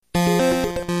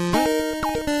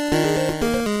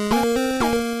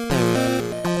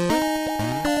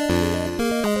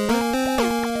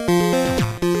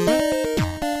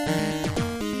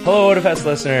OdaFest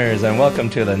listeners, and welcome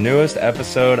to the newest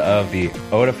episode of the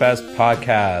OdaFest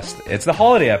podcast. It's the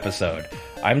holiday episode.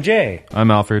 I'm Jay.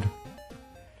 I'm Alfred.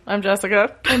 I'm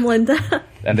Jessica. I'm Linda.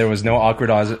 And there was no awkward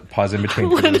pause in between.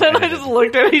 Linda and I just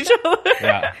looked at each other.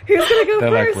 Yeah. Who's gonna go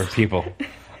They're like, first? we're people.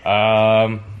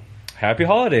 Happy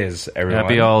holidays, everyone.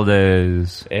 Happy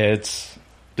holidays. It's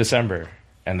December,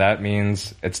 and that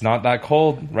means it's not that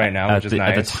cold right now, which is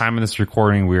nice. At the time of this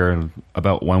recording, we're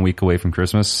about 1 week away from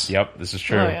Christmas. Yep, this is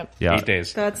true. Oh, yeah. Yeah. 8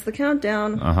 days. That's the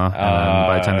countdown. And then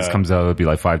by the time this comes out, it'll be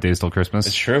like 5 days till Christmas.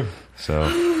 It's true. So,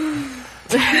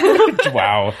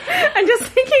 Wow. I'm just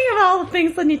thinking of all the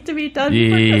things that need to be done.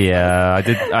 yeah,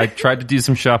 I tried to do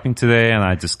some shopping today, and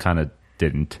I just kind of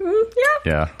didn't. Yeah.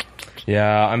 Yeah.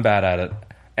 Yeah, I'm bad at it.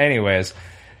 Anyways,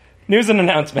 news and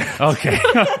announcements. Okay.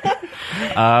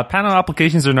 Panel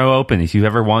applications are now open. If you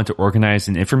ever want to organize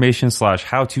an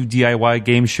information/how-to DIY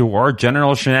game show or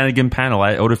general shenanigan panel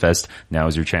at OdaFest, now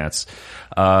is your chance.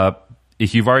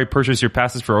 If you've already purchased your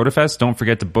passes for OdaFest, don't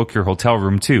forget to book your hotel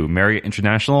room too. Marriott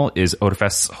International is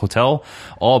OdaFest's hotel.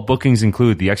 All bookings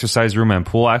include the exercise room and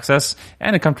pool access,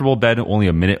 and a comfortable bed only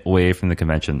a minute away from the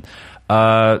convention.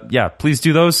 Yeah, please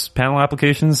do those panel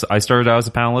applications. I started out as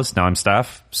a panelist, now I'm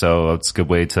staff, so it's a good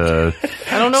way to...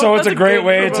 I don't know. So if it's a that's great good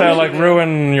way to promotion. like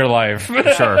ruin your life.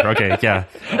 Sure, okay, yeah.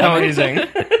 Amazing.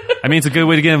 I mean, it's a good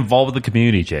way to get involved with the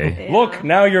community, Jay. Look,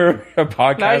 now you're a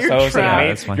podcast Now you're host and trapped. your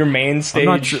That's fine. your main stage. I'm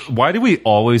not sure, why do we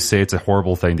always say it's a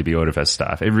horrible thing to be OdaFest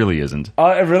staff? It really isn't.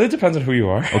 It really depends on who you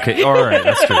are. Okay, all right,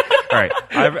 that's true. All right,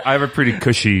 I have a pretty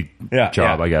cushy job,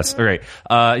 yeah. I guess. All right,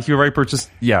 if you already purchased,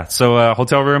 yeah. So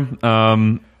hotel room,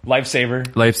 Lifesaver.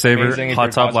 hot Amazing if you're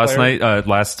a tub last cosplayer.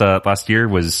 night, last year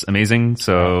was amazing.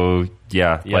 So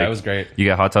yeah, Yeah, it was great. You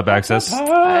got hot tub access.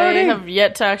 I have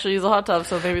yet to actually use a hot tub,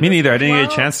 so maybe Me neither. I didn't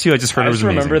get a chance to. I just heard I it was just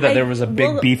remember amazing. that there was a big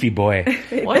Well- beefy boy.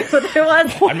 What? But there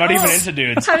was. I'm not even into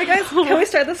dudes. Have you guys? Can we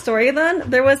start the story then?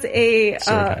 There was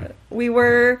we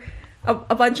were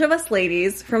a bunch of us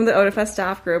ladies from the OdaFest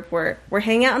staff group were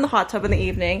hanging out in the hot tub in the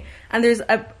evening, and there's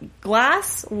a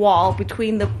glass wall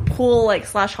between the pool /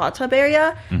 hot tub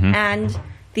area and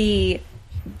the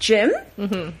gym.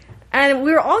 And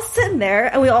we were all sitting there,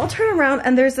 and we all turn around,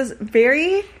 and there's this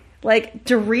very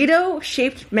Dorito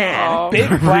shaped man. Oh, Big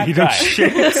black guy.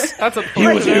 that's a He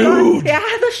was huge. huge. Yeah,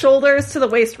 had the shoulders to the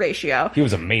waist ratio. He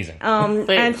was amazing.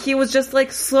 And he was just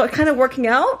kind of working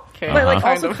out, Okay. but Uh-huh.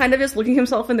 also kind of just looking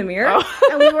himself in the mirror.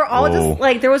 And we were all Whoa.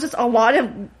 just there was just a lot of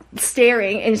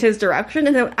staring in his direction.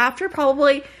 And then after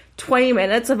probably 20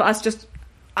 minutes of us just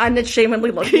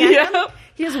unashamedly looking at him,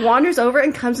 he just wanders over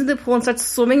and comes into the pool and starts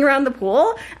swimming around the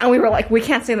pool. And we were like, we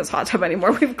can't stay in this hot tub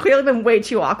anymore. We've clearly been way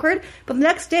too awkward. But the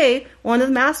next day, one of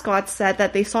the mascots said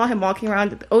that they saw him walking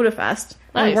around at OdaFest.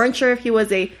 And we Nice. weren't sure if he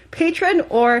was a patron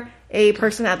or a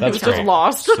person at the That's hotel. Just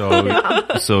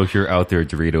lost. So if you're out there,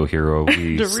 Dorito hero,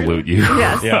 we Dorito. salute you.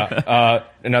 Yes. Yeah.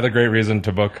 Another great reason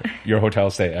to book your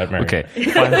hotel stay at Marriott.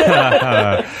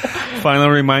 Okay. Final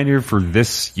reminder for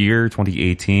this year,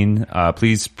 2018.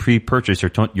 Please pre-purchase your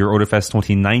OdaFest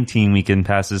 2019 weekend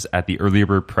passes at the early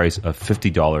bird price of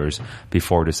 $50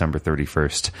 before December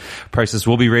 31st. Prices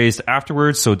will be raised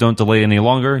afterwards, so don't delay any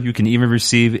longer. You can even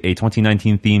receive a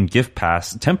 2019 themed gift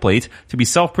pass template to be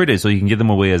self-printed, so you can give them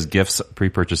away as gifts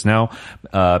pre-purchase now.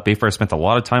 Bayfair spent a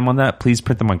lot of time on that. Please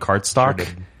print them on cardstock.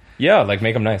 Yeah,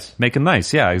 make them nice. Make them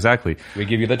nice. Yeah, exactly. We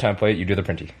give you the template, you do the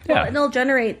printy. Well, and it'll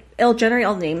generate all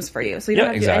the names for you, so you don't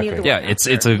Yeah, have to do any of the exactly.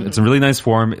 work. Yeah, it's a really nice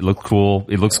form. It looks cool.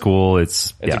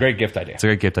 It's It's a great gift idea. It's a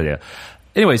great gift idea.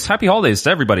 Anyways, happy holidays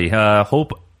to everybody.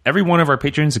 Hope every one of our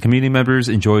patrons and community members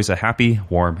enjoys a happy,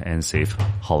 warm, and safe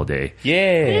holiday.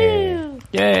 Yeah.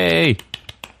 Yay!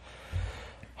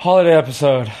 Holiday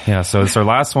episode. Yeah, so it's our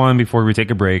last one before we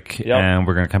take a break, Yep. and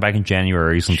we're going to come back in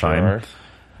January sometime. Sure.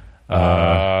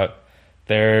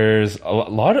 There's a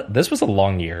lot of... This was a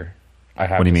long year, I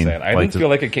have What do you to mean? say. I didn't feel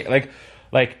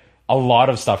like a lot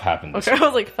of stuff happened. Okay, I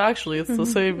was like, factually, it's the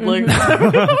same.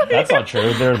 That's not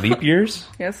true. There are leap years.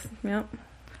 Yes, yep.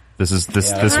 This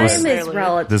Yeah. was Time is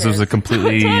relative. this was a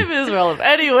completely. Time is relevant.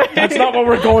 Anyway, That's not what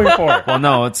we're going for. Well,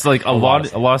 no, it's like a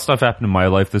lot of stuff happened in my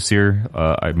life this year.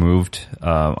 I moved,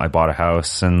 I bought a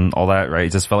house and all that, right?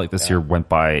 It just felt like this year went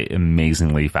by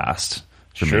amazingly fast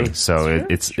for True. me. So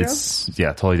It's true. it's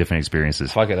totally different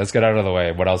experiences. Fuck it. Let's get out of the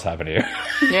way. What else happened to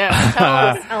you? yeah.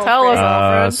 Tell us,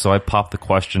 Alfred. So I popped the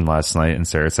question last night and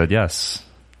Sarah said yes.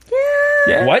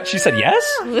 Yeah. What? She said yes?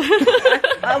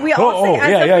 We all sang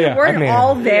as if we weren't I mean,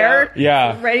 all there,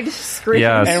 yeah. ready to scream.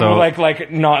 Yeah, And so- we're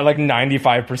like not like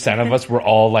 95% of us were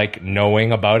all like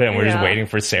knowing about it, and we're just Yeah. waiting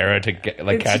for Sarah to get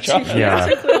like catch up. Yeah.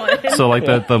 So like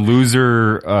the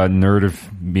loser nerd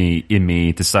of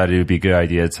me decided it would be a good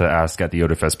idea to ask at the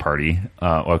Odafest party,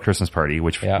 or Christmas party,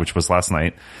 which was last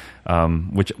night.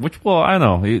 Which well, I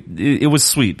don't know. It was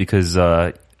sweet because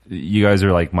you guys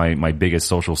are like my biggest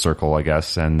social circle, I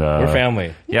guess, and We're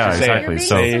family. Yeah, Say exactly. it.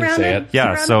 So Say surrounded, it.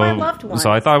 yeah, surrounded by loved ones.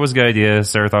 so I thought it was a good idea.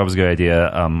 Sarah thought it was a good idea.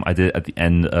 I did it at the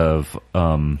end of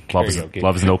Love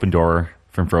is an Open Door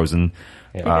from Frozen.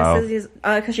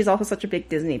 because she's also such a big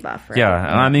Disney buff, right? Yeah,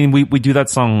 I mean we do that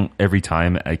song every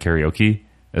time at karaoke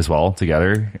as well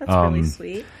together. That's really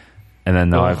sweet. And then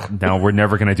now we're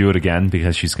never gonna do it again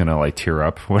because she's gonna like tear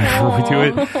up whenever we do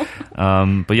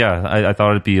it. But yeah, I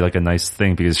thought it'd be like a nice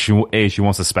thing because she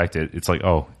won't suspect it. It's like,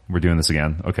 oh, we're doing this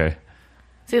again. Okay.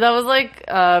 See, that was like,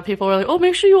 people were like, oh,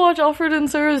 make sure you watch Alfred and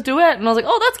Sarah's duet. And I was like,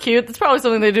 oh, that's cute. That's probably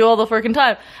something they do all the freaking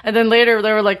time. And then later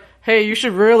they were like, hey, you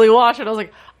should really watch it. I was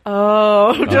like,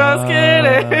 oh, just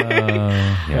kidding.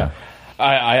 Yeah.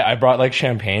 I brought like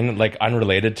champagne, like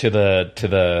unrelated to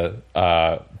the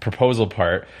proposal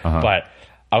part, but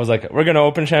I was like, we're gonna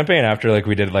open champagne after like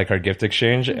we did like our gift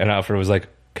exchange, and Alfred was like,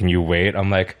 can you wait? I'm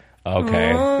like, okay.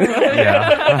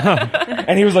 Yeah.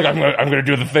 And he was like, I'm gonna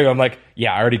do the thing. I'm like,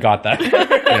 yeah, I already got that.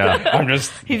 Yeah. I'm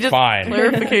just, He just fine.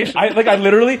 clarification. I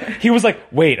literally, he was like,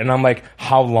 wait, and I'm like,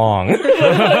 how long?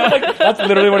 Like, that's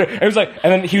literally what it was like.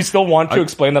 And then he still wanted to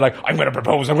explain that, like, I'm gonna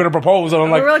propose, and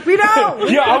I'm like, We're like, we know.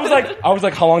 yeah, I was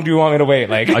like, how long do you want me to wait?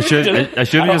 Like, I should have I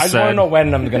just just want to said. know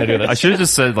when I'm gonna do this. I should have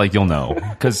just said like you'll know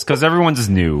because everyone just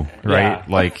knew, right? Yeah.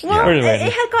 Like Well, Pretty it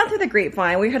much. had gone through the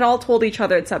grapevine. We had all told each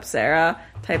other except Sarah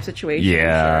type situation.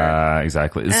 yeah,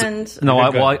 exactly. And- no,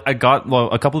 Okay, I got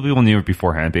a couple of people knew it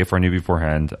beforehand. Bayfar knew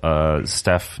beforehand.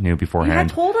 Steph knew You beforehand. had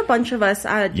told a bunch of us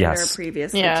at a dinner Yes.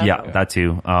 previously. Yeah. Yeah, that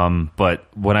too. But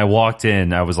when I walked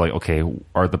in, I was like, okay,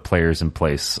 are the players in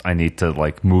place? I need to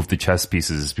like move the chess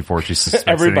pieces before she suspects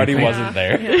Everybody anything. wasn't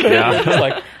there. Yeah, it was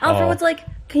like, Alfred was like,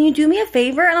 can you do me a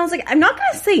favor? And I was like, I'm not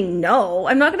going to say no.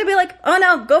 I'm not going to be like, oh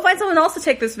no, go find someone else to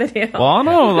take this video. Well, I don't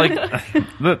know.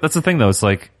 Like, that's the thing, though. It's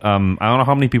like, I don't know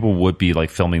how many people would be like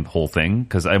filming the whole thing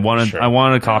because I wanted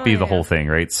to copy the whole thing,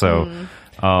 right? So,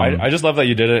 I just love that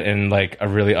you did it in like a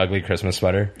really ugly Christmas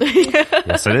sweater.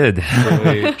 yes, I did.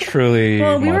 Truly.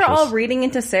 Well, we were monstrous. all reading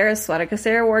into Sarah's sweater because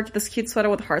Sarah wore this cute sweater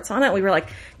with hearts on it. We were like,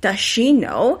 does she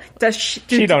know?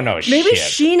 She don't know Maybe shit.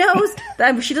 she knows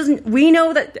that she doesn't. We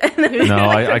know that. No,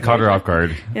 I caught her off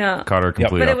guard. Yeah. Caught her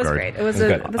completely But it off was guard. great. It was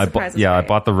good. the surprise. was I great.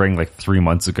 bought the ring like 3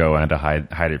 months ago and I had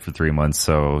to hide it for 3 months.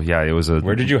 So yeah, it was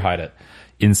Where did you hide it?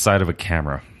 inside of a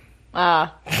camera.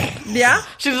 Yeah.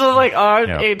 She's just like, oh, I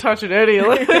Yeah. ain't touching any.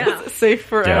 Like, it's safe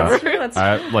forever. That's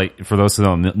I like for those who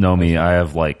don't know me, I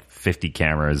have like 50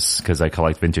 cameras because I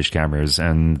collect vintage cameras,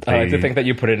 and I like they- to think that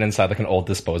you put it inside like an old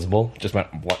disposable. Just went,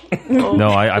 what? no,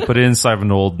 I put it inside of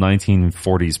an old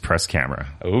 1940s press camera.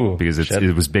 Ooh, because shit.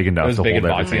 it was big enough It was to big hold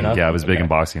and boxy everything. enough? Yeah, it was big Okay. and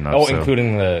boxy enough. Oh, so.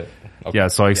 including the... Okay. Yeah,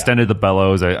 so I extended the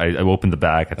bellows. I opened the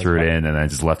back. I threw it in, and I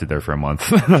just left it there for a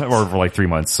month or for like 3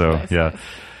 months. So yeah,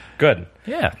 Good.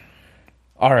 yeah,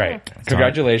 All right.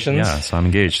 Congratulations. yeah. So I'm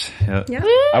engaged. Yeah. Yeah.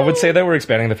 I would say that we're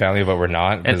expanding the family, but we're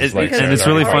not. And, Like, and Sarah's it's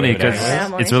really already funny part of it because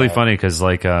anyway. it's really funny because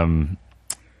like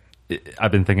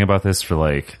I've been thinking about this for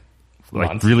like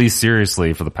Months. really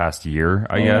seriously for the past year,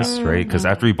 I guess, right? Because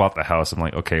after we bought the house, I'm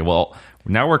like, okay, well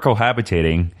now we're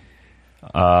cohabitating.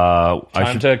 I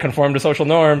Time should to conform to social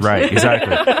norms. right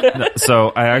exactly. No, so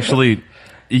I actually.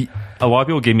 A lot of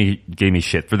people gave me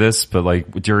shit for this, but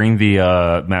like during the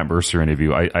Matt Mercer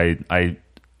interview, I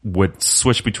would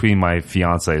switch between my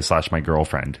fiance / my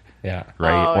girlfriend, Yeah.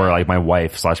 right, Oh, or yeah. like my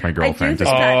wife / my I do girlfriend. think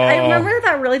Just- that. I remember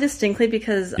that really distinctly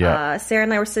because Yeah. Sarah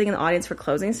and I were sitting in the audience for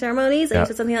closing ceremonies, and Yeah. you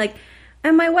said something like,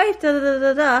 "And my wife, da da da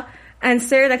da da," and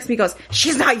Sarah next to me goes,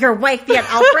 "She's not your wife yet,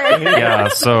 Alfred." yeah,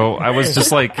 so I was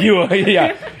just like, You made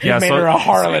so- her a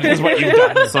harlot is what you've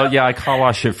done. so yeah, I caught a lot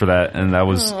of shit for that, and that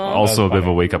was also a bit of a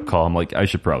funny. wake up call. I'm like, I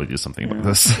should probably do something about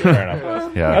this. Fair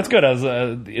enough. Yeah. That's good. As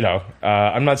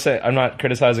I'm not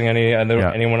criticizing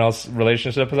anyone else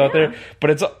relationships out there, but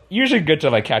it's usually good to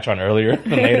like catch on earlier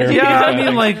than later. Yeah, I because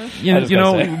mean, like I you was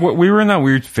know, gonna say. we were in that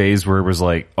weird phase where it was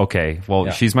like, okay, well,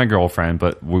 Yeah. she's my girlfriend,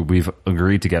 but we've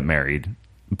agreed to get married.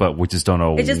 but we just don't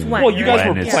know. It just went. Well, you guys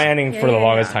when were it's- planning for the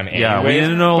longest time anyway. Yeah, we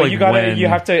didn't know, but like, you gotta, when- you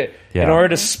have to, Yeah. in order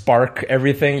to spark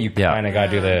everything, you Yeah. kind of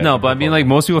gotta do the. No, but I mean, like,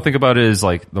 most people think about it as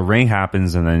like the ring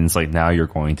happens and then it's like now you're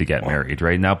going to get married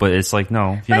right now, but it's like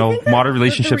no, But I know, think that modern the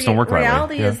relationships don't work that way.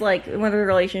 Reality Yeah. is like with the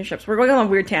relationships. We're going on a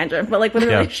weird tangent, but like with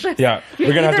relationships, Yeah,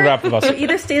 we're gonna have to wrap this up. You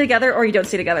either stay together or you don't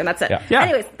stay together, and that's it. Yeah. Yeah.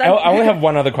 Anyways, I only have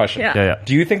one other question. Yeah. Yeah.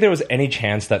 Do you think there was any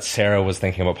chance that Sarah was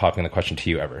thinking about popping the question to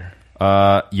you ever?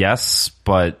 Yes,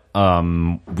 but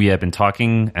we had been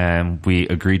talking and we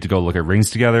agreed to go look at rings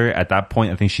together. At that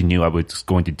point, I think she knew I was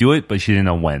going to do it, but she didn't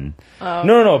know when.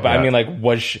 No. But Yeah. I mean, like,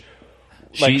 was she?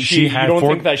 Like, She you had don't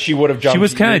four- think that she would have jumped? She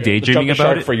was kind of jumped daydreaming the about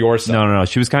shark it for yourself. No.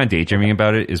 She was kind of daydreaming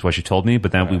about it, is what she told me.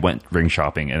 But then we went ring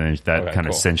shopping, and then that Okay, kind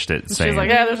of cool. cinched it. She's saying, like,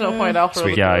 yeah, there's no point. Alfred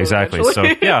would yeah, do it exactly. So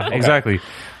eventually. yeah, exactly.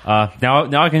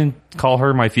 Now I can call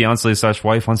her my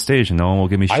fiance/wife on stage, and no one will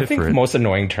give me shit I think for the it. most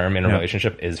annoying term in a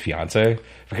relationship is fiance,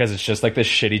 because it's just like this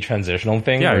shitty transitional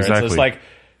thing. Yeah, where exactly. It's just like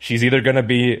she's either gonna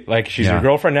be like she's Yeah. your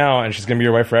girlfriend now and she's gonna be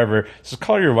your wife forever. So just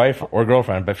call her your wife or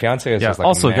girlfriend. But fiance is Yeah. just like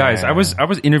Also, man. guys, I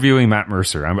was interviewing Matt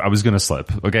Mercer. I was gonna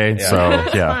slip. Okay, so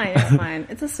It's yeah, fine. It's fine.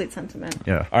 It's a sweet sentiment.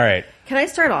 yeah. All right. Can I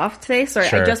start off today? Sorry,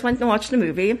 Sure. I just went and watched a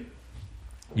movie.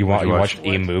 You What'd you watched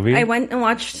a movie? I went and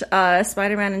watched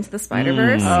Spider-Man Into the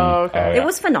Spider-Verse. Oh, okay. Oh, It yeah.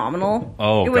 was phenomenal.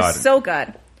 Oh, it was God. so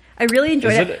good. I really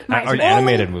enjoyed Is it. it My an only-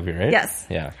 animated movie, right? Yes.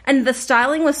 Yeah. And the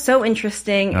styling was so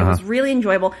interesting. Uh-huh. It was really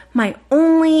enjoyable. My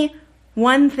only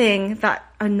one thing that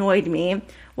annoyed me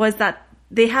was that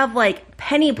they have like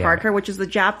Penny Parker, which is the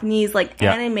Japanese like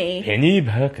Yeah. anime. Penny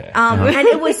Parker. And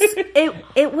it was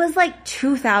it was like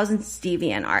 2000s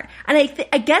deviant art, and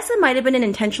I guess it might have been an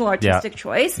intentional artistic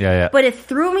choice. Yeah. But it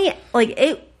threw me like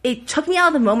it took me out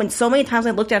of the moment so many times.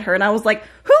 I looked at her and I was like,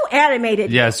 "Who animated?"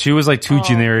 you?" Yes, she was like too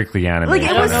generically animated.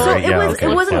 Like it was don't so know. it Yeah, was okay,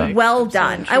 it wasn't fine. well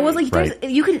done. I was like, Right.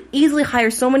 you could easily hire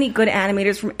so many good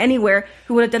animators from anywhere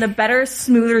who would have done a better,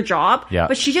 smoother job. Yeah.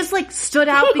 But she just like stood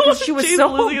out because she was She's so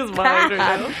losing his mind right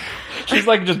bad. now. She's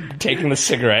like just taking the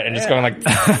cigarette and just going like,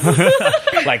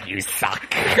 like you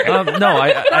suck. No,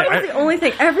 That was the only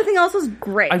thing. Everything else was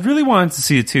great. I really wanted to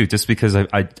see it too, just because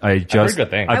I just good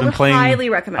things. I've I been would playing. highly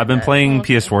recommend I've been it. playing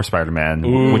PS4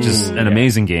 Spider-Man, which is an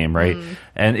amazing game, right?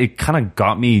 And it kind of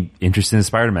got me interested in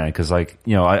Spider-Man because, like,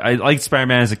 you know, I liked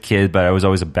Spider-Man as a kid, but I was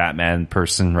always a Batman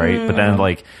person, right? But then,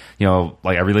 like, you know,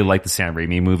 like I really like the Sam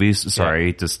Raimi movies.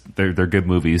 Sorry, just they're good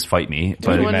movies. Fight me,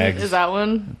 but Which one Megs. is that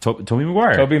one? Tobey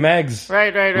Maguire. Toby Megs.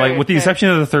 Right. Like with the okay. exception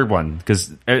of the third one,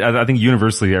 because I think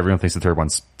universally everyone thinks the third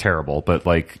one's terrible, but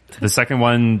like the second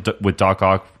one with Doc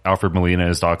Ock, Alfred Molina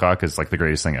as Doc Ock is like the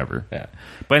greatest thing ever. Yeah.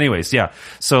 But anyways, yeah.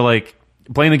 So like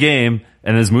playing the game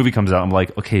and this movie comes out, I'm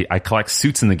like, okay, I collect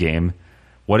suits in the game.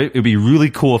 It'd be really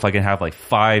cool if I can have like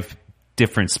 5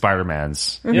 different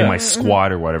Spider-Mans in Yeah. my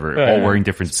squad or whatever, Yeah, all yeah. wearing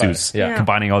different Spider- suits, yeah.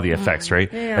 combining all the effects,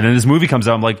 right? Yeah. And then this movie comes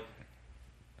out, I'm like,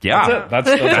 yeah, That's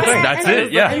it. that's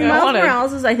it. Yeah. And I Miles wanted.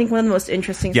 Morales is, I think, one of the most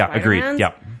interesting. Yeah, agreed. Spider-Mans.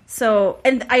 Yeah. So,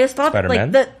 and I just thought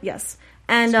Spider-Man? like yes,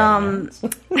 and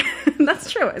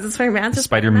that's true. Is it Spider-Man? Just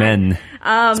Spider-Men.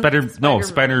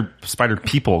 Spider-Man. Spider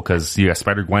people, because you got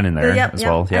Spider-Gwen in there Yep, as yep.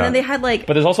 well. And Yeah. then they had like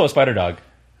But there's also a spider dog.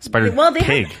 Spider well they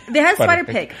Pig. had Spider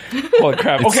Spider-Pig. Holy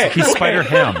crap. Okay. He's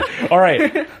Spider-Ham. All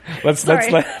right. Let's Sorry.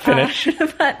 let finish.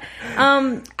 But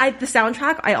the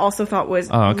soundtrack I also thought was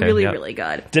okay, really yeah. really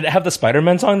good. Did it have the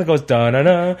Spider-Man song that goes da na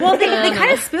na? Well, they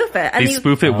kind of spoof it. And They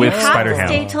spoof it you with have Spider-Ham.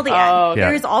 to stay till the Oh, end. yeah.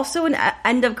 There's also an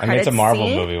end of I credits mean, it's a Marvel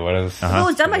scene. movie. What is? Well, it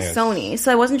was done by Sony,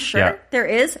 so I wasn't sure. Yeah. There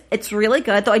is. It's really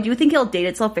good, though I do think it'll date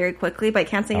itself very quickly, but I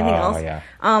can't say anything else. Yeah.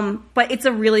 But it's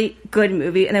a really good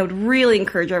movie, and I would really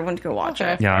encourage everyone to go watch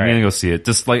Okay. it. Yeah, I'm gonna go see it.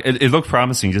 Just like it looked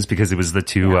promising, just because it was the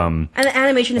two. And the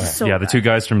animation is so The good. two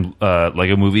guys from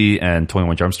Lego Movie and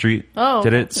 21 Jump Street Oh,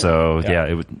 did it. So yeah,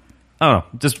 it would. I don't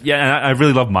know. Just and I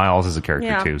really love Miles as a character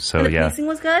Yeah. too. So and the yeah, pacing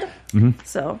was good.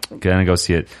 So gonna go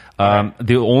see it.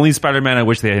 The only Spider-Man I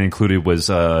wish they had included was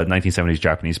 1970s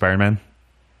Japanese Spider-Man.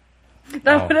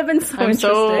 that would have been so I'm interesting.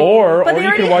 so- Or But or they you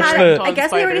already could watch had, the. I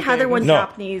guess they already had their one No.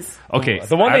 Japanese. Okay,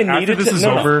 The one they after needed this to- is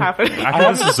no, no. over. Happened.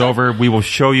 After this is over, we will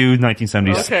show you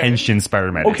 1970s Okay. Henshin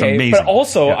Spider-Man. It's Okay, amazing. but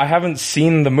also Yeah. I haven't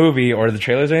seen the movie or the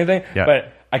trailers or anything. Yeah.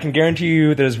 But I can guarantee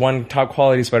you, there's one top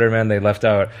quality Spider-Man they left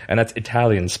out, and that's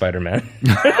Italian Spider-Man.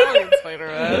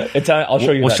 Spider-Man. I'll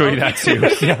show you. We'll that. show you that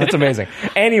too. Yeah, that's amazing.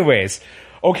 Anyways,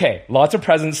 okay, lots of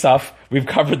present stuff. We've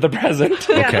covered the present.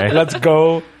 Okay. Let's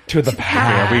go to the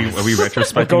past. Are we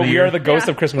retrospecting? Go, the we year? are the ghost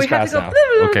of Christmas We have past to now.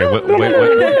 go. Okay,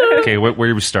 okay, where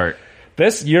do we start?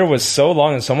 this year was so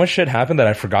long and so much shit happened that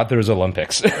I forgot there was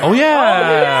Olympics. Oh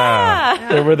yeah.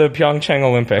 There were the Pyeongchang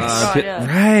Olympics.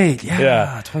 Right. Yeah.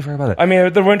 Yeah. I totally forgot about it. I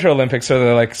mean, the Winter Olympics, so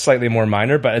they're like slightly more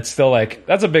minor, but it's still like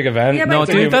that's a big event. Yeah, but No,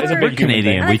 it's dude, a that's big we're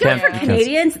Canadian. And We I feel can't. like for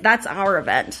Canadians, that's our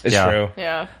event. It's Yeah. true.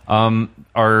 Yeah.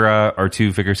 Our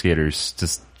two figure skaters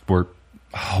just were.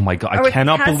 Oh my god! I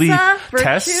cannot Tessa believe Virtue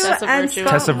Tessa and Virtue.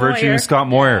 Scott Tessa Virtue, Moyer. Scott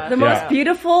Moyer. The most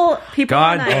beautiful people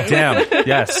God on ice. damn.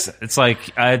 Yes. It's like,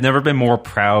 I've never been more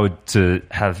proud to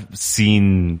have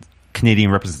seen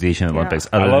Canadian representation at the Olympics.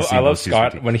 I other than love seeing those two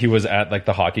Scott teams. when he was at like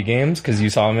the hockey games because you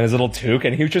saw him in his little toque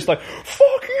and he was just like,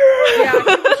 "Fuck yeah!"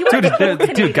 Yeah,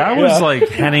 he Dude, guy was like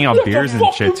handing out beers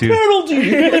and shit too. Penalty.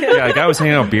 Yeah, the guy was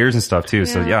handing out beers and stuff too.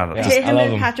 So yeah, Yeah. just- Him I love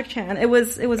and him. Patrick Chan. It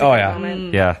was a Oh, good yeah.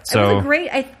 moment. yeah. It was So a great.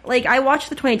 I watched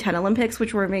the 2010 Olympics,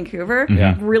 which were in Vancouver,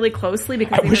 Yeah. really closely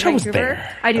because I they wish were I was Vancouver.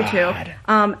 there. I do God.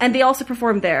 too. And they also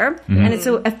performed there, and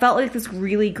it felt like this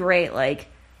really great, like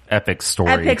epic story.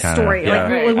 epic kinda. story. Yeah.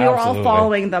 Like we were all Absolutely.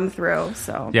 following them through.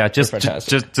 So Yeah, just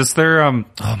fantastic. just their oh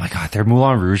my god, their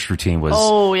Moulin Rouge routine was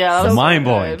Oh, yeah, that was so mind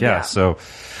blowing. good. Yeah, Yeah. so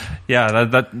yeah,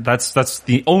 that's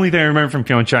the only thing I remember from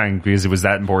Pyeongchang because it was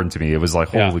that important to me. It was like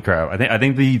holy Yeah. crap. I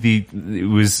think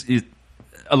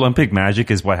Olympic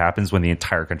magic is what happens when the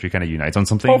entire country kind of unites on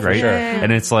something, Oh, for right? sure.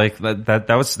 And it's like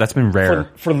that's been rare.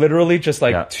 For literally just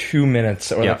like Yeah. 2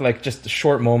 minutes or Yeah. like just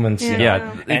short moments. You know? Yeah.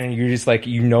 And you're just like,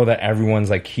 you know that everyone's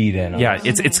like keyed in. on Yeah,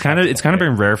 this. it's kind of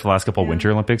been rare for the last couple of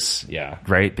Winter Olympics. Yeah.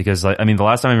 right. Because like, I mean, the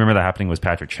last time I remember that happening was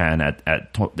Patrick Chan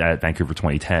at Vancouver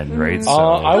 2010, right? So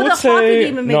I would the hockey say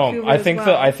game in no. Vancouver I as think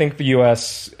well. I think the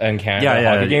U.S. and Canada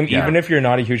Yeah, hockey game, yeah. even if you're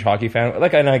not a huge hockey fan,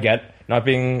 like and I get not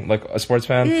being like a sports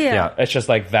fan, Yeah. it's just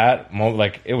like that moment,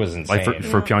 like it was insane. like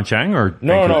for Pyeongchang or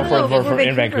no, Vancouver? for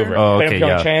in Vancouver. Oh, But okay, in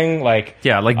yeah. Pyeongchang, like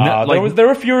Yeah, like, there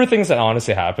were fewer things that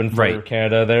honestly happened for Right.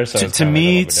 Canada there. So To, it's to kinda like a me,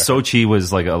 little bit different. Sochi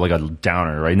was like a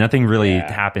downer, right? Nothing really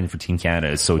Yeah. happened for Team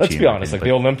Canada. Sochi. Let's be in my honest, like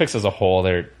opinion. the Olympics as a whole,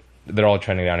 they're all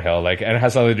trending downhill. Like, and it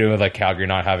has something to do with like Calgary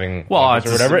not having Olympics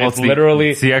or whatever. It's literally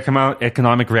it's the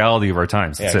economic reality of our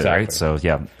times. That's Yeah, it, right? exactly.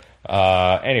 So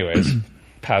yeah, anyways,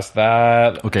 past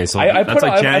that. Okay, so I that's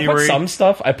like I put January. some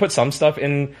stuff. I put some stuff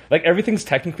in. Like everything's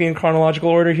technically in chronological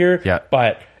order here. Yeah.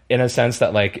 But in a sense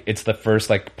that like it's the first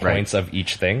like Right. points of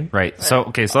each thing. right. So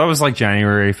okay, so that was like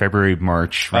January, February,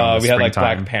 March. around We the had like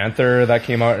springtime. Black Panther that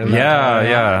came out. In that Yeah,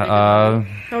 time.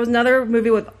 yeah. that was another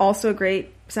movie with also a great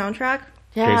soundtrack.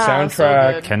 Yeah, Great so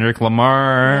soundtrack. good. Kendrick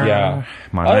Lamar. Yeah.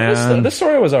 my man. The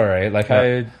story was alright. Like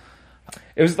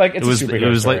it was like it's It was a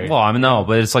superhero like, story. well, I mean, no,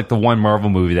 but it's like the one Marvel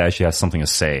movie that actually has something to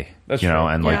say. That's you know, true.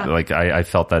 and Yeah. like I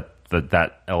felt that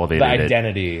elevated the it.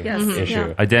 identity Yes. issue.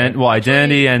 Yeah.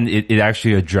 Identity, and it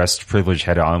actually addressed privilege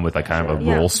head on with like kind of a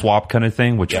Yeah. role swap kind of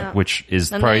thing, which Yeah. which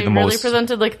is And probably they the really most.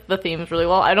 presented like the themes really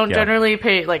well. I don't Yeah. generally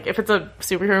pay like if it's a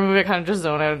superhero movie, I kind of just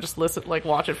zone out and just listen, like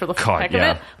watch it for the God, heck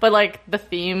yeah. of it. But like the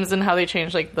themes and how they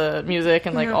changed like the music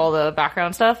and like Yeah. all the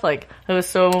background stuff, like it was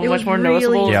so was much more really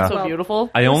noticeable Yeah. and so well-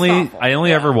 beautiful. I was only thoughtful.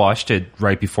 ever watched it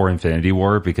right before Infinity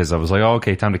War because I was like, oh,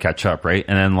 okay, time to catch up, right?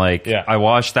 And then like Yeah. I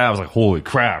watched that, I was like, holy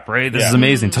crap, right? This Yeah. is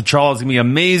amazing. T'Challa's gonna be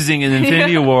amazing in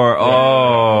Infinity War.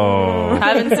 Oh,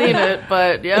 Haven't seen it,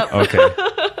 but yep. okay.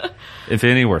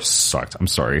 Infinity War sucked. I'm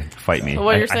sorry. Fight me.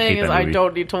 What I- you're I hate saying is that I movie.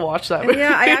 don't need to watch that movie.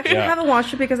 Yeah, I actually Yeah. haven't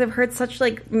watched it because I've heard such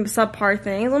like subpar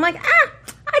things. I'm like,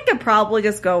 I could probably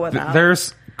just go with that.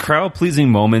 There's crowd pleasing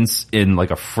moments in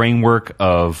like a framework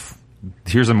of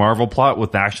here's a Marvel plot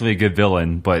with actually a good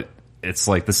villain, but it's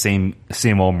like the same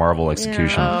old Marvel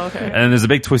execution. Oh, okay. And then there's a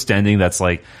big twist ending that's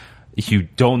like if you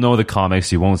don't know the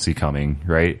comics, you won't see coming,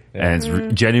 right? And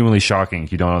it's genuinely shocking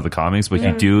if you don't know the comics, but if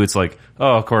you do, it's like,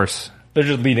 oh, of course. They're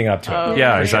just leading up to it.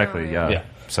 Yeah, exactly. Yeah. Yeah.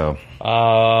 So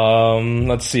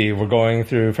Let's see. We're going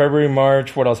through February,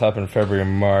 March. What else happened in February,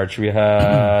 March? We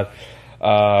had, we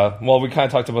kind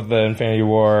of talked about the Infinity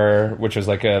War, which was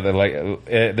like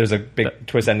there's a big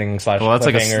twist ending / well, that's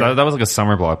like cliffhanger. that was like a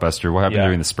summer blockbuster. What happened Yeah.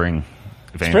 during the spring?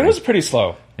 if Spring anything? was pretty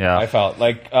slow. Yeah. I felt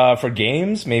like for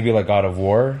games, maybe like God of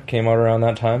War came out around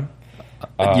that time.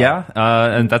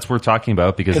 And that's what we're talking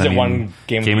about because 'Cause I it mean, won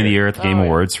Game of the of the Year. Year at the Game Oh, yeah.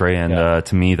 Awards, right? And Yeah.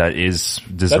 to me, that is That's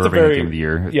a deserving very of Game of the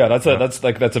Year. Yeah,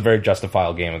 that's a very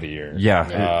justifiable Game of the Year.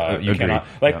 Yeah, You agreed. cannot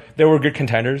like Yeah. there were good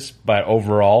contenders, but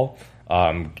overall,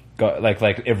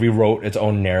 like if we wrote its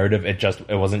own narrative, it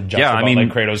wasn't just Yeah, I about mean- like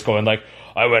Kratos going like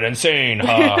I went insane.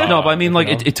 Ha. No, but I mean, like,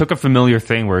 You know? it took a familiar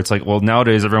thing where it's like, well,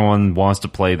 nowadays everyone wants to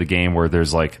play the game where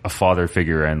there's like a father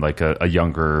figure and like a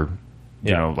younger,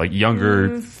 you Yeah. know, like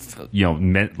younger,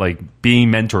 like being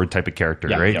mentored type of character,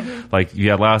 Yeah, right? yeah. Like you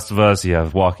have Last of Us, you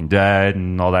have Walking Dead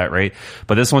and all that, right?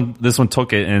 But this one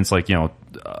took it and it's like,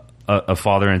 a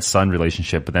father and son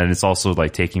relationship, but then it's also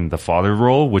like taking the father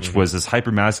role, which was this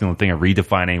hyper masculine thing of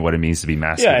redefining what it means to be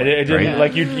masculine. Yeah, it didn't right?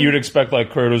 like you'd expect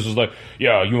like Kratos was like,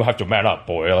 yeah, you have to man up,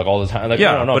 boy, like all the time. Like,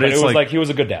 Yeah, no, but but it's it was like- like he was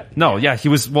a good dad. No, yeah, he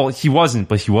was. Well, he wasn't,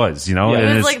 but he was. You know, Yeah.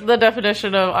 and It's it's like the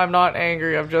definition of I'm not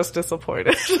angry, I'm just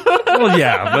disappointed. well,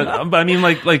 yeah, but I mean,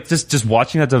 like just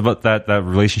watching that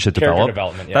relationship Character develop.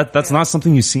 development, yeah. That's not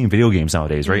something you see in video games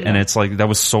nowadays, right? And it's like that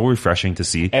was so refreshing to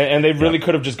see. And they really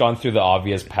could have just gone through the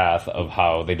obvious path of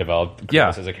how they developed Kratos Yeah.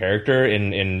 as a character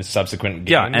in subsequent games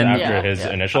Yeah, and- after Yeah, his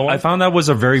yeah. initial I one. found that was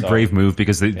a very brave move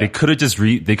because they could have just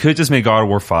made God of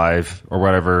War 5 or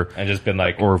whatever. And just been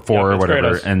like, or 4 yeah, or it's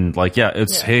whatever, Kratos. and like, yeah,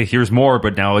 it's hey, here's more,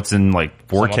 but now it's in like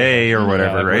 4K or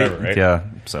whatever, like right? whatever, right? Yeah,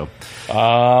 so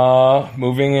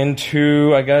Moving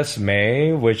into, I guess,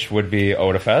 May, which would be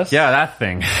Odafest. yeah, that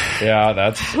thing. Yeah,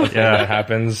 that's a thing Yeah. that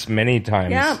happens many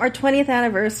times. Yeah, our 20th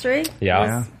anniversary.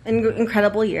 Yeah. was an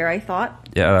incredible year, I thought.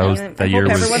 Yeah, I that year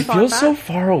hope was. everyone It thought feels that. so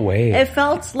far away. It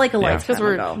felt like a lifetime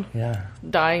we're- ago. yeah.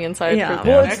 Dying inside Yeah. for the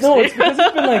Well, next it's, no, year. it's because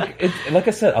it's been like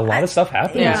I said, a lot of stuff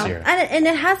happened Yeah. this year. And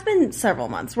it has been several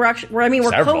months. We're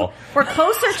Several. we're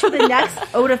closer to the next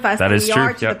Odafest That than is we true,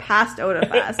 are to yeah. the past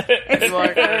Odafest. It's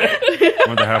Like,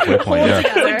 We're the halfway point. Yeah,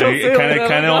 together. it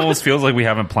kind of almost feels like we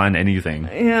haven't planned anything.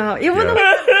 yeah, even though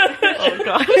oh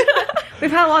god.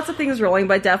 we've had lots of things rolling,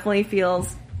 but definitely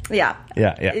feels Yeah.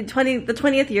 the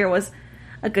 20th year was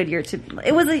a good year to.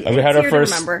 It was a. And we had our year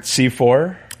first to remember.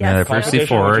 C4. Yeah, the first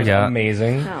competition, C4, which is yeah.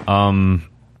 amazing.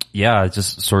 Yeah, it's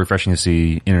just so refreshing to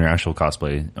see international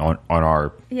cosplay on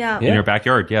our Yeah. in your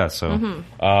backyard. Yeah, so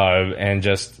And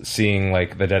just seeing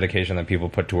like the dedication that people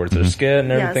put towards their skit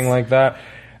and everything Yes. like that.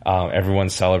 Everyone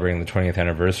celebrating the 20th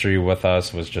anniversary with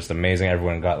us was just amazing.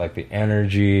 Everyone got like the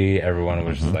energy. Everyone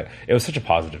was just like, it was such a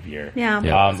positive year. Yeah.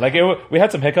 Yeah. We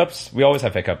had some hiccups. We always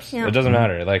have hiccups. Yeah. It doesn't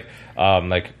matter. Like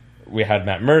we had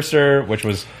Matt Mercer, which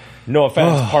was no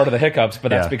offense, part of the hiccups, but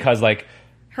that's Yeah. because like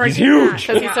he's Hurricane huge.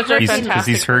 Matt. Because he's such a because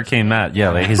fantastic he's Hurricane Matt. Yeah,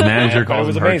 like his manager But it calls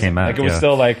was him amazing. Hurricane Matt. Like it was yeah.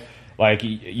 still like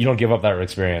you don't give up that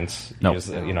experience. No. You just,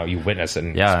 you witness it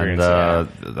and Yeah, and experience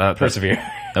it. that Persevere.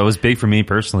 That was big for me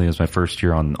personally. It was my first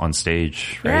year on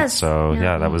stage, right? Yes. So Yeah.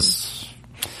 yeah, that was.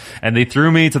 And they threw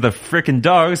me to the frickin'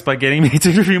 dogs by getting me to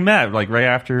interview Matt, like right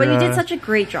after. But you did such a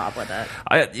great job with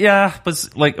it. Yeah, but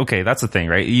like, okay, that's the thing,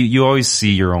 right? You always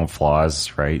see your own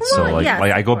flaws, right? So Well, like, yes, I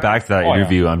of go course. back to that Oh, yeah.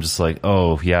 interview, I'm just like,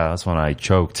 oh yeah, that's when I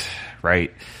choked,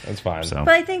 right? That's fine. So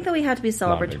But I think that we had to be big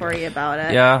celebratory about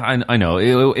it. yeah, I know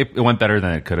it went better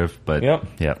than it could have, but Yep.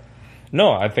 yeah.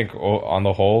 No, I think on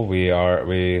the whole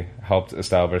we helped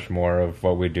establish more of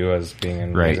what we do as being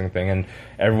an Right. amazing thing, and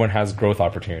everyone has growth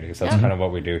opportunities. That's kind of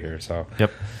what we do here. So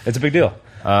Yep. it's a big deal.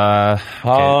 Okay,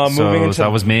 Moving so into-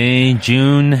 that was May,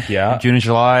 June, Yeah. June and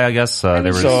July, I guess. I mean,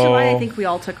 There was So- July, I think we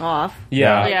all took off.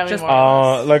 Yeah, Yeah, we Just- more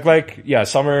or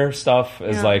less. summer stuff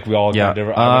is Yeah. like we all Yeah. did. I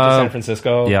went to San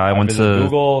Francisco. yeah, I went visited to-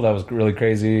 Google. That was really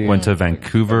crazy. went to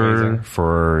Vancouver Amazing.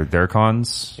 for their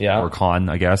cons, Yeah. or con,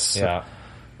 I guess. Yeah.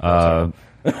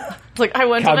 It's like I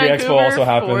went Calgary to Expo Vancouver also for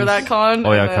happens. that con.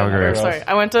 Oh, yeah, and then- Calgary or, Expo. Sorry,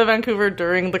 I went to Vancouver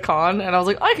during the con, and I was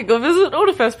like, I could go visit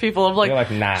Odafest people. I'm like, You're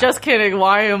like, nah. just kidding.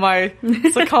 Why am I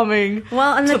succumbing?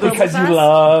 Well, and the Because you Globalfest-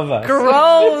 love us.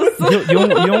 Gross. you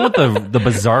know what the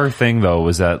bizarre thing though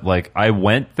was that like I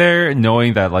went there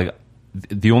knowing that like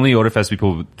the only Odafest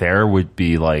people there would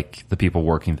be like the people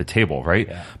working the table, right?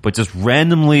 Yeah. But just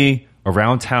randomly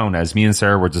around town, as me and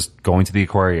Sarah were just going to the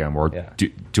aquarium or Yeah.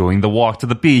 doing the walk to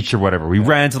the beach or whatever, we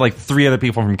ran into like 3 other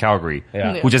people from Calgary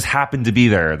Yeah. who just happened to be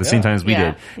there at the same time as we Yeah.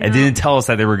 did and didn't tell us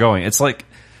that they were going. It's like,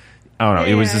 I don't know.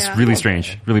 It was Yeah, just yeah. really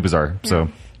strange, really bizarre. So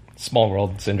Small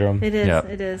world syndrome. It is. Yeah.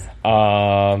 It is.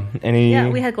 Any? Yeah,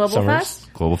 we had Global summers?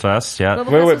 Fest. Global Fest, yeah.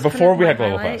 Global Wait, Fest wait. was Before kind we of had my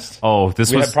Global highlight. Fest, Oh,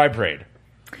 this we was had Pride Parade.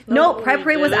 No, we Pride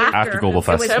Parade was didn't. after. After Global It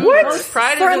Fest. was What?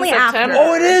 Pride is in Certainly after. September.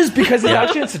 Oh, it is because it's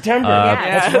actually in September.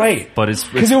 That's right. but it's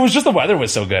Because it was just the weather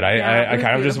was so good. I it was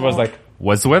kind of just was beautiful. like,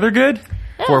 was the weather good?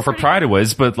 For pretty Pride it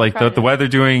was, but like the weather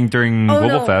during Oh, Global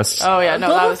no. Fest. Oh yeah, no,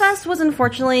 Global that was Fest was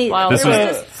unfortunately Wild. there This was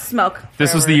was- just smoke.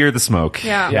 This was the year of the smoke.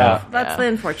 Yeah, Yeah. That's the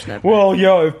unfortunate. well,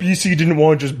 yeah, if BC didn't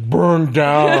want to just burn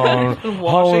down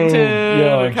Washington,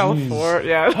 yeah, California.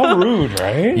 Yeah. How rude,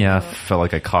 right? Yeah, felt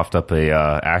like I coughed up a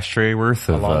ashtray worth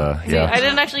of yeah. I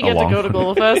didn't actually get to go to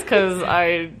Global Fest because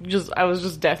I was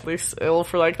just deathly ill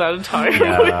for like that entire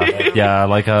week. Yeah,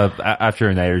 like after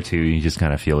a night or two, you just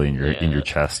kind of feel it in your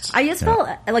chest. I just felt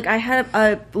like I had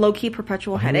a low key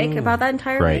perpetual headache about that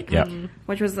entire Right, week. yeah.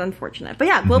 Which was unfortunate. But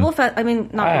yeah, Global Fest, I mean,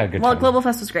 I had a good time. Global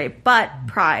Fest was great, but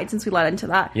Pride, since we led into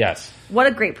that. Yes. What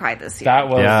a great Pride this year. That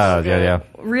was yeah.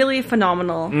 Really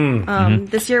phenomenal.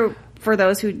 This year, for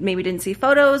those who maybe didn't see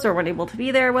photos or weren't able to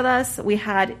be there with us, we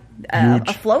had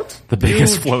a float. The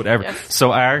biggest float ever. Yes.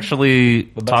 So I actually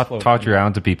best float talked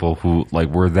around to people who like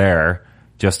were there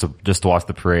just to watch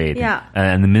the parade. Yeah.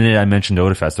 And the minute I mentioned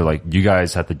Odafest, they're like, "You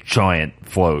guys had the giant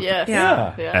float Yes.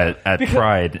 Yeah. at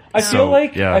Pride." I feel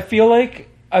like yeah.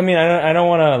 I mean, I don't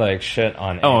want to like shit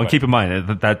on. Oh, anyone. and keep in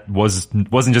mind that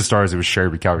wasn't just ours; it was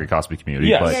shared with Calgary Cosplay community.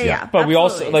 Yes. But Yeah. But we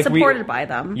also, absolutely. like, we- supported by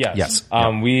them. Yes. Yes.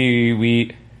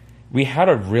 We had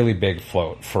a really big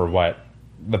float for what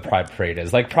the Pride Parade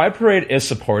is. Like, Pride Parade is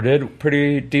supported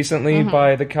pretty decently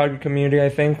by the Calgary community, I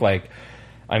think. Like,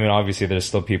 I mean, obviously there's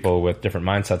still people with different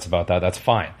mindsets about that. That's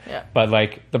fine. Yeah. But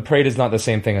like, the parade is not the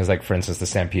same thing as, like, for instance, the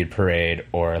Stampede Parade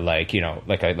or like, you know,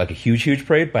 like a huge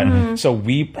parade. But so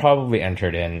we probably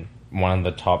entered in one of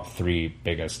the top 3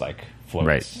 biggest like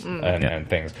floats Right. and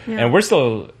things. And we're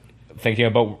still thinking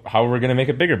about how we're going to make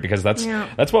it bigger because that's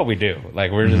what we do.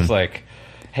 Like, we're just like,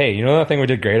 hey, you know that thing we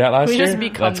did great at last We year? just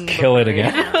become Let's the kill it parade.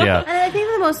 again. yeah. And I think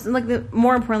the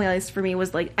more importantly, at least for me,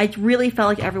 was like I really felt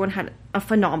like everyone had a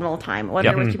phenomenal time. Whether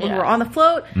Yep. it was people who Yeah. were on the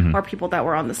float or people that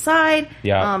were on the side.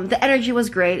 Yeah. The energy was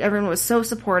great. Everyone was so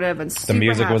supportive and The super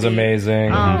music was happy.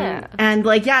 amazing. Yeah. And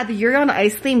like, the Yuri on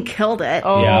Ice theme killed it.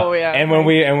 Oh, yeah. And when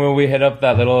we hit up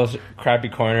that little crappy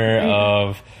corner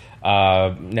of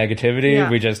negativity, Yeah.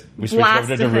 we switched over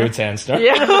Blasted to her. Roots and stuff.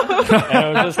 Yeah. And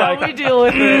it was just How like, we deal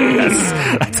with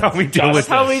it. That's how we deal with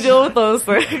How this. we deal with those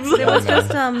things. It was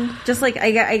just like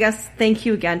I guess thank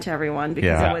you again to everyone because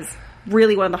Yeah. it was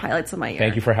really one of the highlights of my year.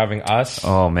 thank you for having us.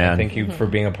 Oh, man. And thank you for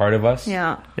being a part of us.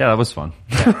 Yeah. Yeah, that was fun.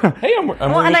 Hey, I'm Well,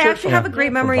 and wearing a I shirt actually from- have a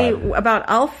great memory about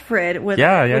Alfred, which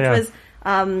was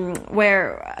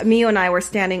where Mio and I were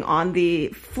standing on the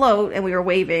float and we were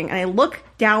waving, and I look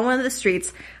down one of the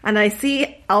streets and I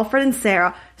see Alfred and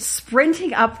Sarah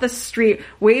sprinting up the street,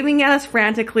 waving at us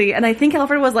frantically, and I think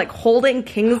Alfred was like holding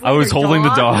Kingsley. I was their holding the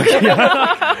dog.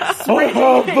 Yeah.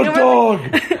 the dog.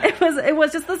 It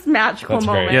was just this magical That's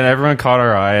great. moment. Yeah, everyone caught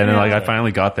our eye, and then like Yeah. I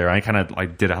finally got there. I kind of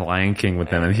like did a Lion King with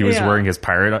him, and he was Yeah. wearing his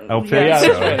pirate outfit. Yeah, so,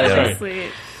 that's right, that's yeah. right. Sweet.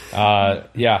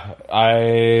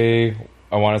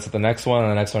 I want us at the next one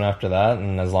and the next one after that,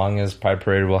 and as long as Pride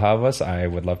Parade will have us, I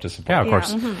would love to support. Yeah, of Yeah.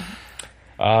 course.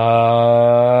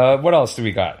 What else do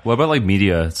we got? What about like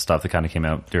media stuff that kind of came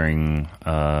out during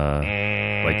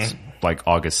like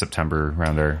August, September,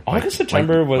 around there? August,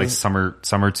 September was- like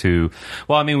summer to.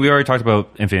 Well, I mean, we already talked about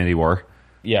Infinity War.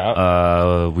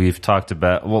 Yeah. We've talked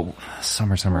about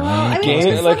summer.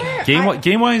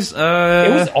 Game wise, It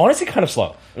was honestly kind of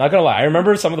slow. Not gonna lie. I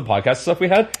remember some of the podcast stuff we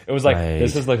had. It was like, Right.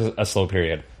 this is like a slow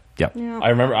period. yeah.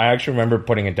 I actually remember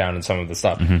putting it down in some of the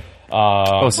stuff.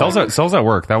 Cells at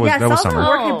Work. That was Cells summer. at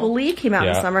Work, I believe, came out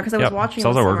in Yeah. summer because I was Yep. watching.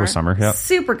 Cells it at Work was summer, yeah.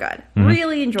 Super good,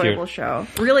 really enjoyable Cute. show,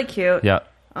 really cute. Yeah.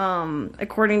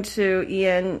 According to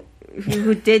Ian,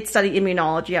 who did study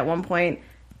immunology at one point,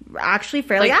 actually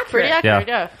fairly Like, accurate. pretty accurate,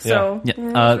 yeah. So, Yeah. it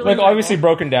was Like, really Like obviously enjoyable.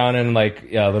 broken down in like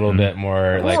a little bit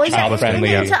more like Well, yeah, child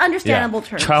friendly. into understandable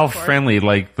terms. Child of course. friendly,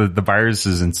 like the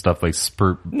viruses and stuff, like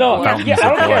spurt. No, fountains yeah, I of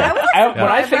don't blood. care. was When I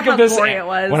surprised think at how of this, gory it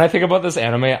was. when I think about this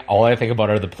anime, all I think about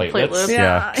are the platelets. Platelets.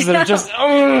 Yeah. Because they're just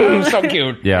so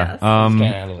cute. Yeah. Yes. Can't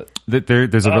handle it.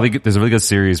 There's a really good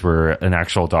series where an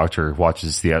actual doctor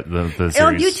watches the series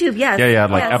on YouTube, yes. Yeah,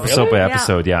 like Yes. episode by Really?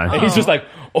 episode. Yeah. And he's just like,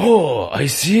 oh, I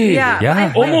see. Yeah.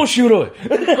 Yeah. Omoshiro.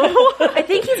 I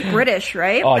think he's British,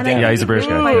 right? Oh, And damn. I Yeah, think he's a British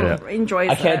he guy, really yeah. enjoys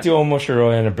I can't it. do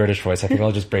Omoshiro in a British voice. I think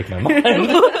I'll just break my mind.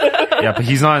 Yeah, but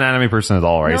he's not an anime person at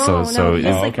all, right? No, so he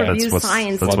just, like, that's reviews what's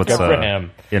science that's and what's stuff. Good for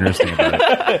him. interesting about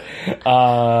it.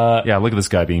 Yeah, look at this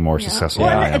guy being more successful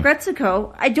Well, than I and am.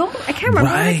 Agretsuko, I can't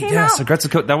remember when it came out.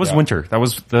 Agretsuko, that was winter. That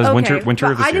was winter Okay, winter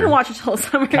but of this I didn't year. watch it till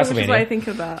summer, which is Castlevania. what I think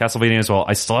of that. Castlevania as well.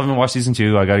 I still haven't watched season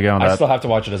 2. I gotta get on I that. still have to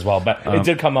watch it as well, but it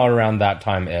did come out around that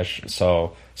time ish.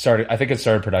 So I think it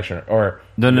started production or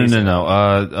No. releasing.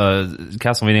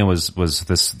 Castlevania was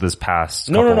this past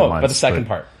No, couple of but months, the second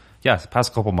part. Yeah, the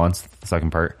past couple months, the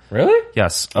second part. Really?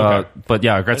 Yes. Okay. But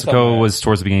yeah, That's Agretsuko not was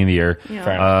towards the beginning of the year. Yeah.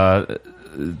 Fair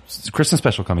enough. Christmas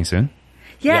special coming soon.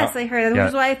 Yes, Yeah. I heard. That Yeah.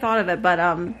 was what I thought of it, but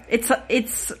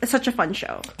it's such a fun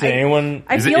show. Did anyone?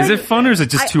 I Is feel it fun or is it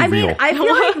just too I mean, real? I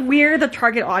feel like we're the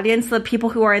target audience, the people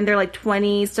who are in their like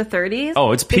 20s to 30s.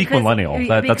 Oh, it's peak Because- millennial.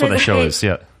 That's what the because show it- is.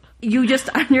 Yeah. You just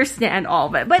understand all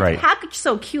of it, but Right. it's packaged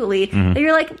so cutely that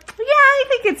you're like, yeah, I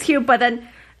think it's cute, but then,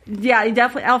 yeah,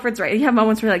 definitely, Alfred's right. You have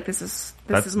moments where you're like, this is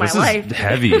my life.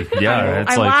 heavy. Yeah.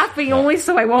 It's I'm like, laughing only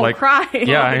so I won't like cry.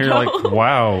 Yeah, and you're like,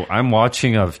 wow, I'm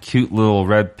watching a cute little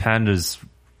red panda's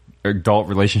adult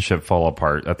relationship fall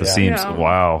apart at the seams. Yeah.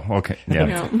 Wow. Okay.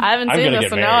 Yeah. I haven't I'm seen gonna this, get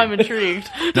so now I'm married. intrigued.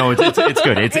 No, it's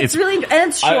good. It's really, and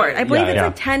it's short. I believe it's yeah.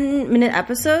 like 10-minute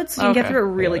episodes, so you can get Okay. through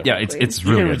it really quickly. Yeah, it's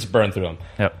really You good. just burn through them.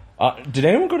 Yep. Did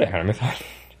anyone go to Animathon?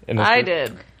 in this I group?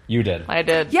 did. You did. I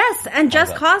did. Yes, and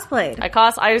just cosplayed.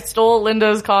 I stole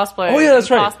Linda's cosplay. Oh, yeah, that's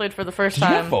right. Cosplayed for the first Did you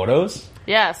time. have photos?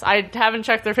 Yes, I haven't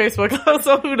checked their Facebook,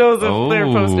 so who knows if they're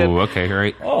posted. Okay,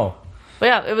 right. Oh. But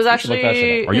yeah, it was should look that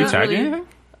shit actually. up. Are you it was tagged really- in anything?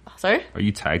 Sorry? Are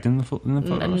you tagged in the photos?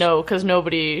 No, because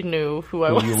nobody knew who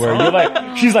I was. You were. You're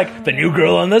like, she's like the new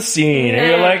girl on the scene. And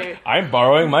you're like, I'm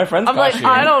borrowing my friend's I'm like, costume.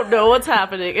 I don't know what's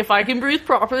happening. If I can breathe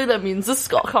properly, that means the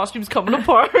costume's coming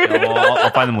apart. Well,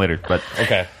 I'll find them later. But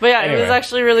Okay. But yeah, Anyway. it was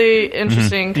actually really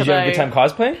interesting Did because you have a good time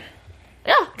cosplaying?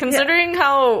 yeah, considering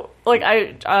how like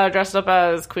I dressed up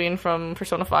as Queen from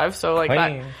Persona 5, so like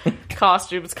Queen. that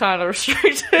costume's kind of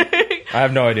restricting. I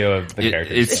have no idea what the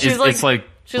characters. She's like-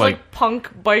 She's like punk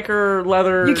biker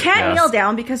leather. You can't Yes. kneel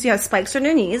down because you have spikes on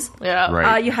your knees. Yeah.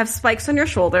 Right. You have spikes on your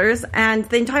shoulders, and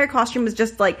the entire costume is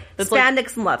just like It's like-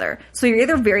 spandex and leather. So you're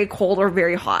either very cold or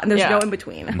very hot, and there's Yeah. no in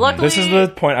between. Luckily, This is the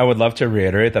point I would love to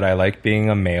reiterate, that I like being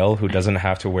a male who doesn't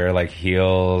have to wear like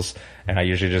heels, and I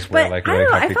usually just wear But like I really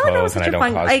don't know. I comfy felt like that was clothes, and such I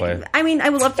a don't fun. cosplay. I mean, I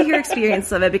would love to hear your experience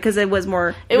of it because it was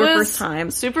more it your was first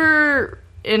time. super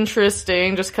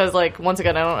interesting just because like once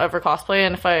again I don't ever cosplay,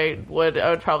 and if I would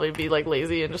probably be like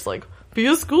lazy and just like be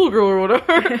a schoolgirl or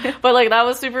whatever. But like that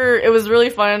was super, it was really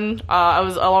fun. I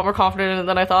was a lot more confident in it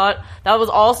than I thought. That was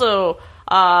also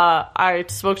I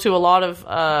spoke to a lot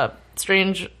of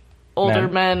strange older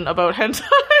men about hentai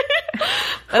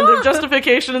and their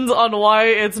justifications on why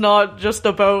it's not just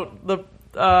about the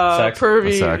Sex? The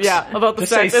pervy, sex. yeah, about the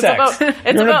Just say sex. sex.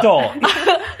 It's You're an about, adult.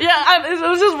 yeah, it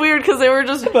was just weird because they were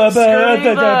just ba,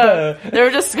 skirting da, they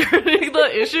were just skirting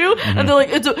the issue, and they're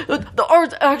like, the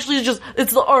art actually just,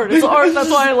 it's the art, that's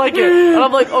why I like it. And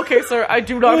I'm like, okay, sir, I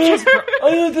do not care.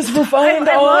 Oh, this refined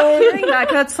I love art. hearing that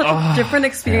because that's such a different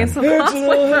experience of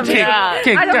cosplay for me. Yeah.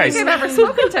 okay, I don't guys, think I've ever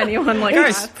spoken to anyone like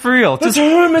guys, that. for real, The just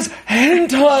term is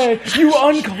hentai, you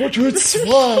uncultured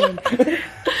swine.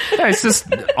 guys, just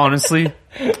honestly,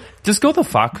 just go the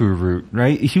Faku route,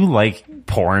 right? If you like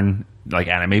porn, like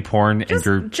anime porn, and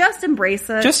you're Just embrace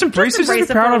it. just embrace it, just be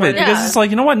proud for of it, what because is. it's like,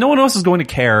 you know what, no one else is going to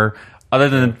care other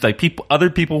than like other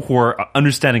people who are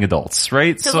understanding adults,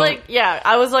 right? Cause like, yeah,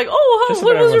 I was like, oh, Just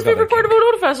what about was your everyone's got favorite part their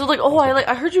about Odafest? I was like, oh,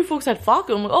 I heard you folks had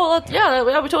Faku. I'm like, oh, yeah,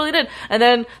 we totally did. And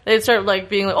then they'd start like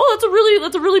being like, oh,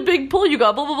 that's a really big pull you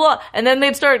got, blah, blah, blah. And then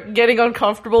they'd start getting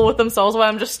uncomfortable with themselves while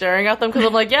I'm just staring at them, because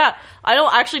I'm like, yeah, I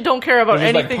don't care about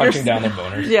They're just like anything punching you're down their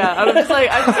boners. Yeah, I'm just like,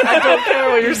 I don't care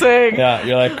what you're saying. Yeah,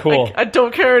 you're like, cool. I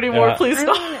don't care anymore, Yeah. please I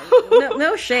stop. mean,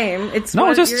 no shame. It's no,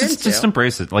 what just you're just into.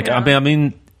 embrace it. Like, Yeah. I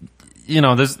mean, you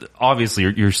know, there's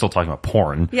obviously you're still talking about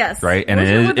porn, Yes. right? And Those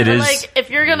are what it they're is Like, if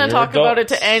you're gonna You're talk about it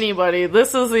adults. to anybody,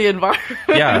 this is the environment.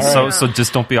 yeah. So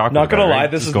just don't be awkward. Not gonna about it, lie,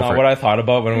 right? this Just is go not for what it. I thought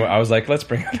about when I was like, let's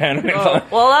bring up anime. Oh,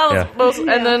 well, that was Yeah. most,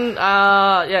 and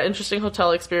then interesting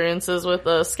hotel experiences with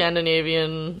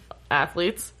Scandinavian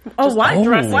athletes. Oh, what? Oh,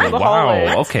 dressing in the wow.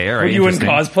 hallway. Okay, all right. Were you in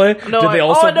interesting. cosplay? No, Did they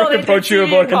also no, they approach did you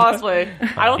see about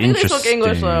cosplay? I don't think they spoke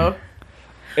English Interesting. though.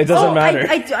 It doesn't Oh, matter.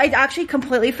 I actually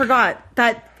completely forgot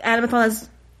that Animathon is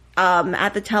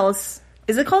at the TELUS.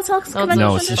 Is it called TELUS Convention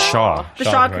No, it's the Center? Shaw. The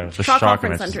Shaw Shaw, Convention. The Shaw Shaw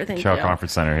Conference Convention- Center. Thank Shaw you.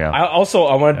 Conference Center. Yeah. I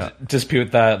want to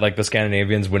dispute that like the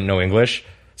Scandinavians wouldn't know English.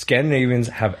 Scandinavians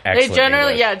have They excellent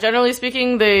generally, English. generally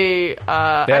speaking, they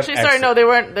actually, sorry, excellent- no,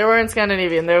 they weren't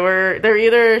Scandinavian. They're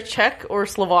either Czech or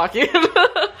Slovakian.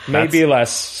 Maybe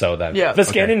less so than. Yeah. The Okay.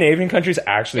 Scandinavian countries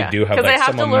actually do have because like they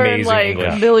have some to learn amazing like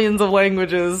English. millions of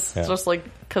languages, Yeah. just like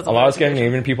because A lot of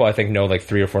Scandinavian people, I think, know like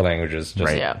 3 or 4 languages just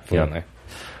Right. Yeah. fluently.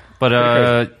 But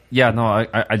crazy. yeah, no,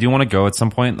 I do want to go at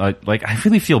some point. Like I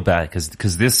really feel bad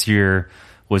because this year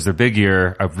was their big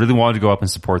year. I really wanted to go up and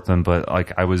support them, but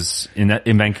like I was in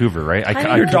Vancouver, right?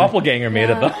 Your doppelganger made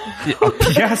it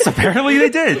though. yes, apparently they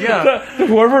did. Yeah,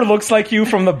 Whoever looks like you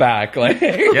from the back, like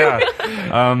yeah.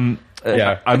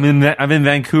 yeah. I'm in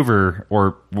Vancouver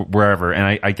or wherever,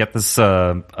 and I get this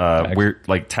weird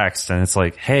like text, and it's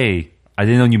like, "Hey, I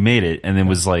didn't know you made it," and it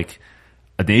was like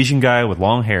an Asian guy with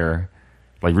long hair,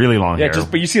 like really long Yeah, hair,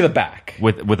 but you see the back.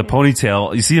 with a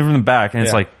ponytail. You see it from the back, and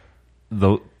it's Yeah. like,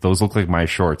 those look like my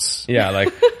shorts. Yeah, like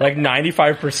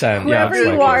 95%. Yeah, Wherever it's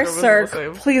you like- are, Like, sir,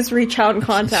 same. please reach out and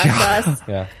contact us.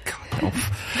 Yeah.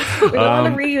 We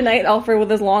want to reunite Alfred with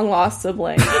his long lost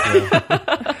sibling.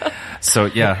 So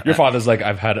yeah, Your father's like,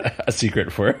 I've had a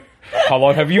secret for how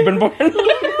long have you been born?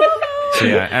 so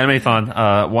yeah,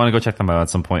 Animathon. Want to go check them out at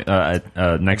some point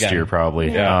next Again. year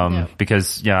probably. Yeah. Yeah.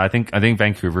 Because I think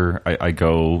Vancouver. I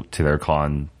go to their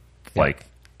con like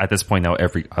at this point now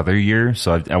every other year.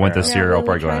 So I went this year. I'll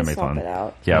probably go try and swap Anime-thon. it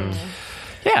out. Yeah.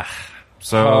 Yeah.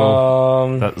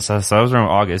 So that was around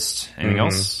August. Anything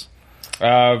else?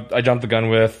 I jumped the gun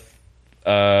with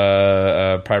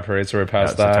Pride Parade, so we're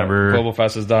past that. September. Global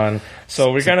Fest is done.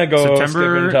 So we're gonna go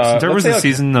September September was the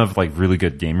season of like really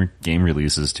good game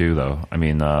releases too, though. I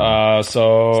mean,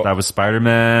 so that was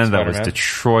Spider-Man. That was Spider-Man.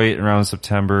 Detroit around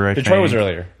September. I Detroit think. was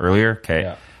earlier. Earlier,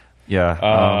 okay.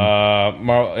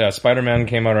 Yeah. Spider-Man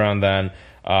came out around then.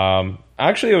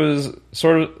 Actually, it was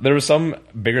there was some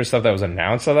bigger stuff that was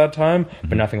announced at that time,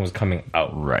 but nothing was coming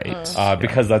out. Right.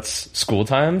 Because that's school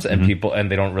times and people, and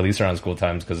they don't release around school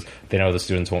times because they know the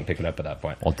students won't pick it up at that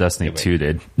point. Well, Destiny 2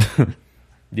 did.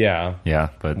 Yeah. Yeah,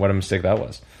 but What a mistake that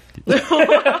was.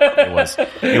 it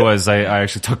was. I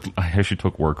actually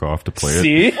took work off to play it.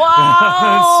 See?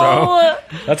 Wow.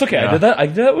 That's okay. Yeah. I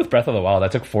did that with Breath of the Wild. I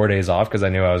took 4 days off because I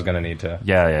knew I was going to need to.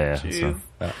 Yeah. Jeez.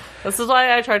 So, This is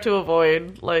why I try to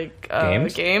avoid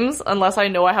games unless I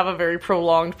know I have a very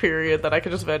prolonged period that I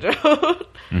could just veg out.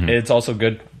 It's also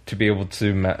good to be able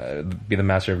to be the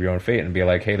master of your own fate and be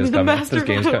like, hey, this game's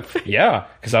coming. Yeah,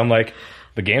 because I'm like,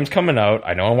 the game's coming out.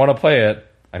 I know I want to play it.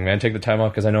 I'm going to take the time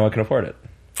off because I know I can afford it.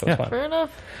 So it's fine. Fair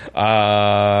enough.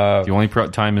 the only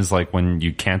time is like when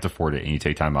you can't afford it and you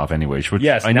take time off anyways, which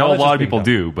Yes, I now know a it's lot just of people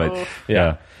being do, but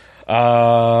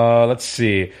Yeah. Let's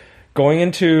see. Going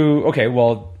into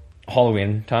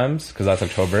Halloween times because that's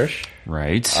October-ish.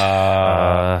 right.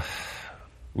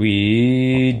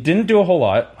 We didn't do a whole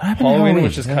lot. Halloween,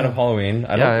 which is kind of Halloween.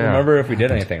 I don't Yeah. remember if we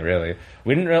did anything really.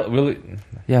 We didn't really.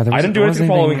 Yeah, I didn't do anything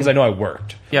for Halloween because I know I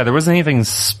worked. Yeah, there wasn't anything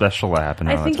special that happened.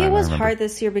 I around think that it time, was remember. hard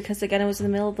this year because again it was in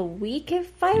the middle of the week.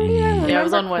 If I remember Yeah, it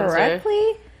was on Wednesday.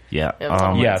 correctly. Yeah. It was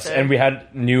on Yes, Wednesday. and we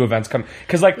had new events come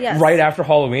because Yes. right after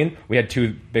Halloween we had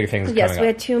two big things. Yes, coming we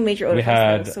up. had two major Oda We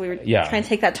had- festivals, so we were yeah. trying to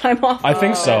take that time off. I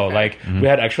think so. okay. Like we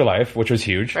had Extra Life, which was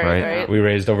huge. Right. We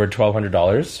raised over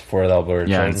 $1,200 for the Alberta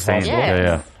Yeah, Children's insane. Hospital.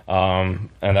 Yeah. Yeah.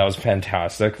 And that was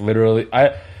fantastic. Literally,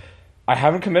 I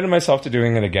haven't committed myself to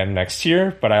doing it again next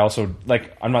year, but I also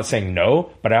I'm not saying no,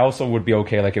 but I also would be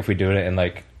okay if we do it in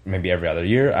maybe every other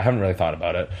year. I haven't really thought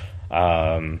about it.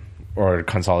 Or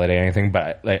consolidate anything,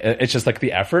 but it's just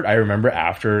the effort. I remember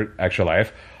after Extra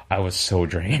Life, I was so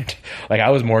drained. I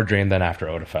was more drained than after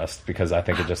Odafest because I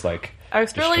think it just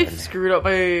Extra Life screwed up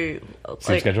my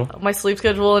schedule? my sleep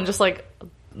schedule, and just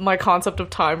my concept of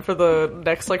time for the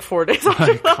next 4 days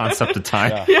after that. Concept of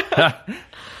time.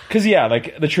 because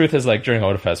the truth is during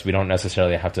Odafest, we don't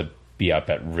necessarily have to be up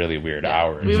at really weird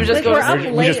hours. We would just Like go we're up to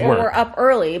sleep. we late just or work. we're up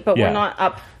early, but Yeah. we're not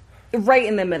up right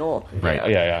in the middle. Right.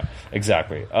 Yeah,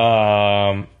 exactly.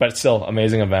 But still,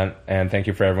 amazing event, and thank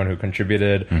you for everyone who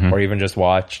contributed or even just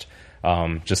watched.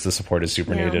 Just the support is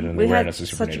super Yeah. needed, and the We had awareness is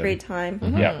super such needed. a great time.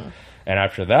 Yeah. And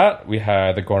after that, we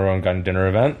had the Goro and Gun dinner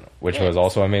event, which was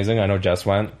also amazing. I know Jess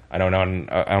went. I know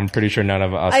I'm pretty sure none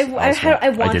of us. I else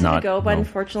went. wanted to not, go, but no.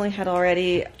 unfortunately had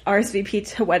already RSVP'd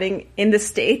to a wedding in the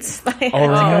States that I had Oh,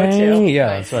 right. to go to. Yeah,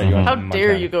 that's right. You went How to dare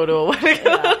Montana. you go to a wedding?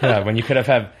 Yeah, when you could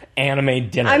have anime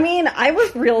dinner. I mean, I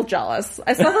was real jealous.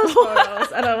 I saw those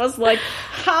photos and I was like,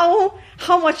 how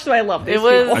much do I love these It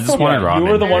was- people? I just wanted ramen.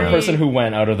 you were the one Very- person who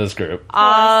went out of this group.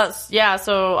 Yeah,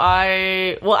 so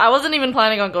I wasn't even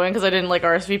planning on going because I didn't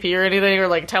RSVP or anything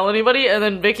or tell anybody. And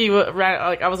then Vicky ran,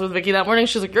 I was with Vicky that morning.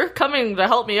 She's like, "You're coming to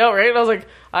help me out, right?" And I was like,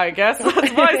 "I guess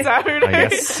that's my Saturday." I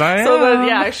guess I So then, am.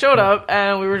 yeah, I showed up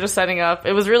and we were just setting up.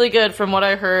 It was really good from what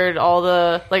I heard. All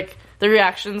the the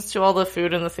reactions to all the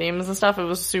food and the themes and stuff. It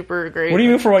was super great. What do you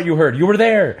mean for what you heard? You were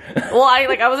there. Well, I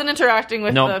wasn't interacting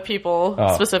with No. the people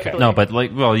okay. specifically. No, but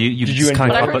you Did just you kind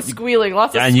but I of heard squealing,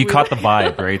 lots of and you squealing. caught the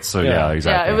vibe, right? So Yeah. yeah,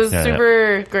 exactly. Yeah, it was Yeah.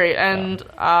 super great, and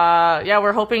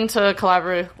we're hoping to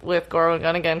collaborate with Goro and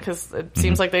Gun again because it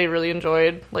seems like they really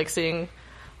enjoyed seeing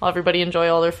everybody enjoy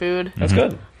all their food. That's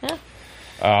good.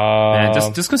 Yeah,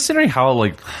 And just considering how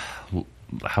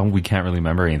we can't really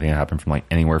remember anything that happened from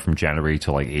anywhere from January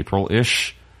to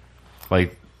April-ish.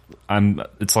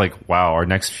 It's wow, our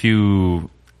next few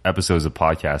episodes of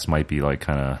podcast might be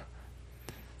kind of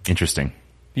interesting.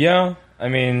 Yeah, I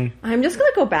mean, I'm just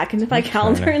gonna go back into my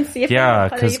calendar and see if Yeah, I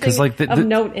put because anything of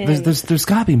note in. there's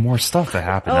got to be more stuff that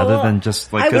happened Oh, other than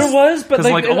just I- there was, but 'cause, a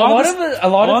lot of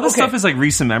the okay. stuff is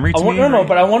recent memory to me. No,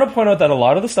 but I want to point out that a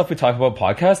lot of the stuff we talk about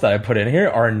podcasts that I put in here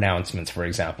are announcements, for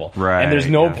example. Right, And there's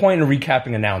no yeah. point in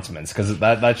recapping announcements because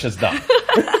that's just dumb.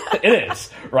 It is,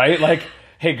 right?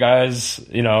 Hey guys,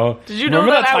 Did you know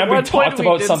remember that at time we one point talked we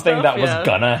about did something stuff? that was Yeah.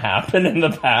 gonna happen in the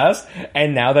past,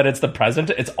 and now that it's the present,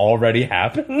 it's already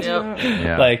happened? Yep.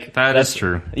 Yeah, That that is is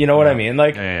true. You know what I mean?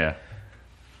 Yeah.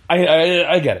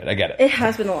 I get it. I get it. It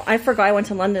has been. I forgot I went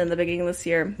to London in the beginning of this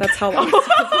year. That's how long.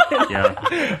 Yeah.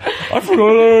 I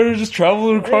forgot I just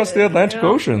traveled across the Atlantic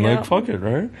Ocean. Yeah. Like, fuck it,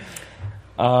 right?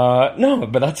 No,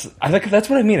 but that's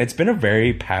what I mean. It's been a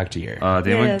very packed year.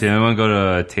 Did anyone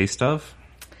go to Taste of?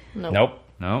 Nope.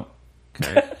 No.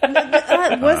 Okay.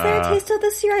 Was there a taste of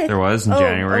this year? There was in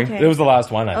January. Okay. It was the last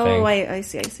one, I think. Oh, I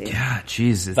see. Yeah,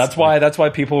 jeez. That's why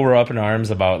people were up in arms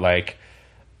about like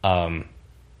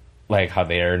how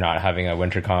they are not having a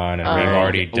WinterCon, and we've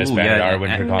already disbanded our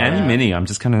WinterCon. Any mini, I'm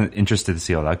just kind of interested to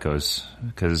see how that goes,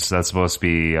 because that's supposed to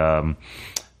be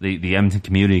the Edmonton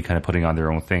community kind of putting on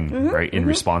their own thing, right? In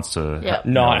response to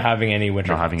not having any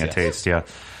winter, not having a taste. Yeah.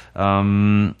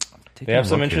 They have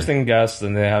some interesting guests,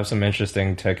 and they have some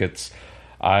interesting tickets.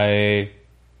 I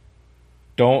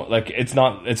don't like. It's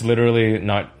literally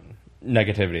not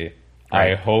negativity.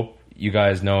 Right. I hope you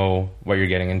guys know what you're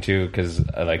getting into, because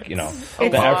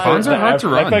Cons are hard to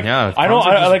run. Yeah,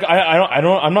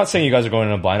 I'm not saying you guys are going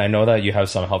in blind. I know that you have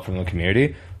some help from the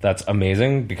community. That's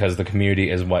amazing, because the community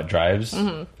is what drives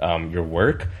your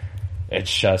work.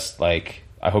 It's just like,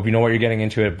 I hope you know what you're getting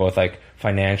into it, both like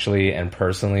financially and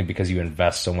personally, because you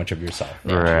invest so much of yourself.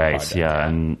 Right. Yeah.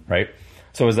 And right.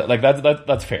 So is that like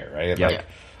that's fair, right? Yeah.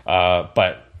 Like,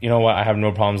 but you know what? I have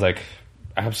no problems. Like,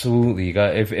 absolutely, you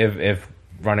got if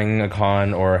running a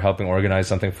con or helping organize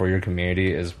something for your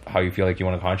community is how you feel like you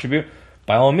want to contribute,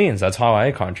 by all means, that's how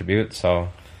I contribute. So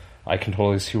I can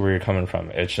totally see where you're coming from.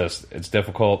 It's just, it's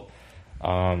difficult,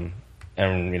 and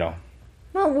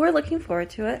Well, we're looking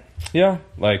forward to it. yeah,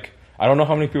 like, I don't know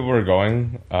how many people are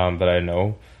going that I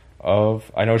know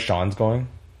of. I know Sean's going.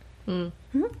 When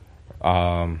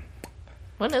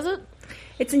is it?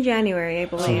 It's in January, I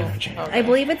believe. January. I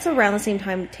believe it's around the same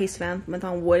time Taste of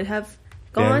Marathon would have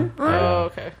gone on, Oh,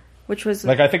 okay. which was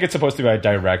Like, I think it's supposed to be a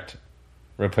direct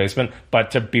replacement,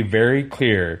 but to be very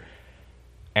clear,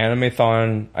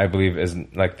 Animathon, I believe, is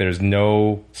like, there's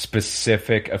no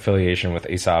specific affiliation with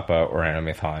ASAPA or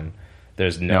Animathon.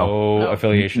 There's no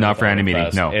affiliation. Not with for Animini,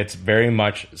 Oktoberfest. no. It's very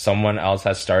much someone else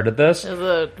has started this. It's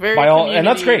a very By all- and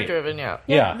that's great. driven, yeah.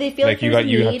 Yeah, they feel like there's a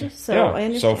need, so I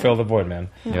understand. So fill the void, man.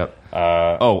 Yep.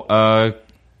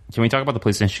 Can we talk about the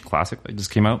PlayStation Classic that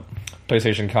just came out?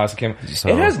 PlayStation Classic came. So-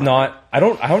 It has not. I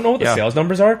don't know what the sales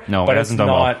numbers are. No, but it it's hasn't done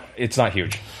well. not. It's not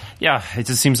huge. Yeah, it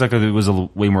just seems like it was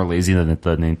way more lazy than the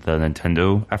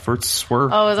Nintendo efforts were.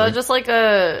 Oh, is that just like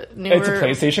a newer It's a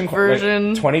PlayStation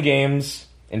version? Like 20 games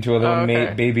into a little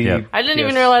okay. baby. Yep. I didn't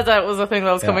even PS. realize that was a thing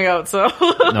that was coming out. So,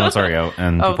 No, it's already out,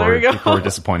 and Oh, there we go. people are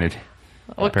disappointed.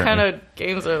 what apparently. kind of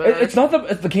games are there? It's not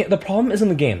the game. The problem isn't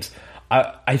the games.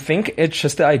 I think it's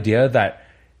just the idea that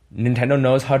Nintendo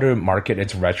knows how to market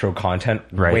its retro content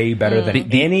Right. way better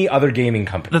than any other gaming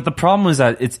company. The problem is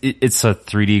that it's a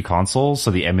 3D console,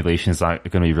 so the emulation is not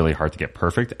going to be really hard to get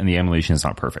perfect, and the emulation is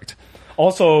not perfect.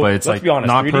 Also, But it's let's like be honest,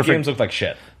 not 3D perfect. games look like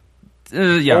shit.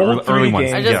 Yeah, Old early 3D ones.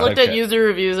 games. I just yeah. looked like at shit. user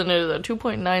reviews and it was a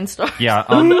 2.9 stars. Yeah,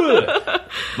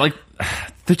 like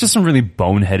there's just some really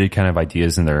boneheaded kind of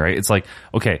ideas in there, right? It's like,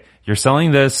 okay, you're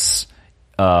selling this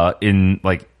in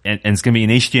like, and it's going to be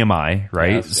in HDMI,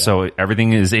 right? Yes, yeah. So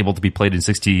everything is able to be played in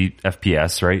 60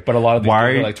 FPS, right? But a lot of these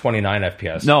Why games are like 29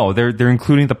 FPS. No, they're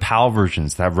including the PAL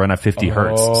versions that run at 50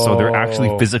 hertz, so they're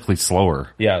actually physically slower.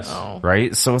 Yes. Oh.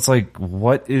 Right? So it's like,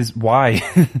 why?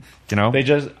 You know? They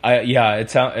just,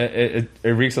 it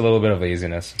reeks a little bit of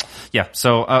laziness. Yeah,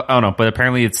 so I don't know, but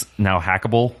apparently it's now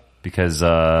hackable because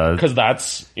Because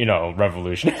that's,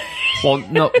 revolutionary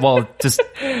just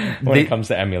when it comes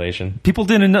to emulation. people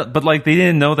didn't know, but like they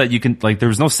didn't know that you can, like, there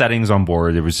was no settings on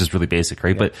board. It was just really basic,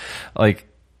 right? But like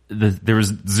there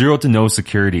was zero to no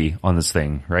security on this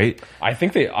thing, right? I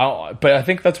think but I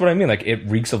think that's what I mean. Like, it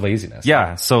reeks of laziness.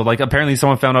 Yeah. So like apparently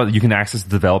someone found out that you can access the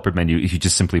developer menu if you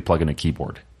just simply plug in a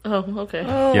keyboard. Oh, okay.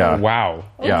 Yeah. Wow.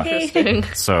 Yeah. Okay. Interesting.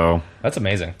 So That's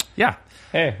amazing. yeah.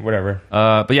 Hey, whatever.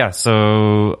 But yeah,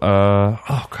 so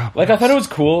oh god. Like, I thought it was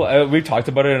cool. We've talked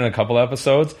about it in a couple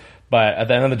episodes, but at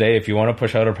the end of the day, if you want to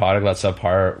push out a product that's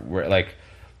subpar,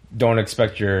 don't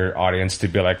expect your audience to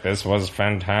be like, this was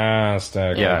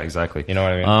fantastic. Yeah, Or, exactly. You know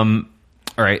what I mean?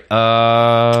 All right.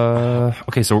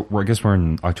 Okay, so I guess we're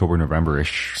in October,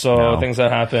 November-ish. So now. things that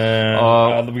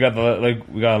happen. We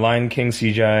got Lion King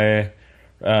CGI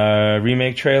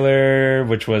remake trailer,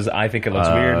 which was, I think it looks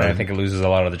weird, and I think it loses a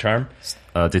lot of the charm.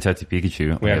 Detective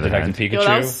Pikachu. We have on the other Detective hand. Pikachu. Yo,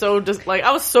 that was so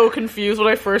I was so confused when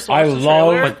I first watched I the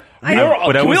love.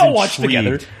 trailer. Can we was all watch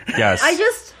intrigued. together?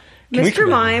 Yes. we Mr. commit?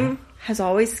 Mime has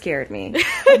always scared me.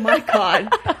 Oh my god.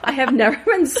 I have never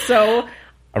been so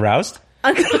Aroused?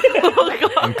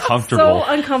 Uncomfortable. So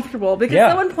uncomfortable because Yeah.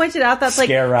 someone pointed out that like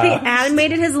he Scare us.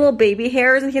 animated his little baby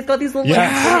hairs and he's got these little like,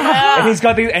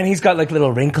 And he's got like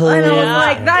little wrinkles. and I was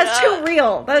like, that's too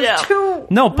real. That's Yeah. too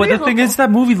No, but the real. thing is,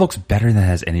 that movie looks better than it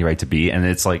has any right to be, and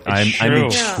it's like I'm true.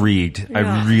 intrigued. Yeah.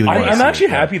 I really. wanna I'm see actually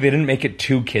it. happy they didn't make it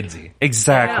too kidsy.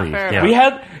 Exactly. Yeah, fair Yeah,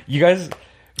 enough.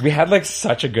 We had like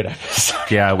such a good episode.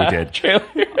 Yeah, we did. Trailer.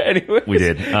 Anyway, We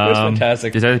did. It was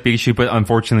fantastic. Detective Pikachu, but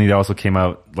unfortunately, they also came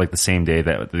out like the same day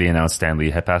that they announced Stan Lee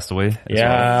had passed away. As Yeah.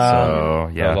 Well. So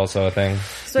That yeah. was also a thing.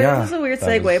 So Yeah. this is a weird That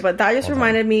segue, was but that just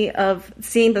reminded me of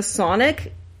seeing the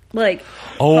Sonic like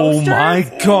Oh poster.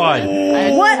 my god.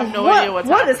 I What? have no what? idea what's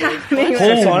what is happening. happening?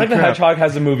 So Sonic the crap. Hedgehog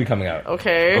has a movie coming out.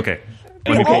 Okay. Okay.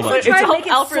 They Let me also pull it. try to make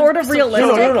it Alfred's sort of so realistic.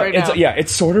 cute. No. Right It's now.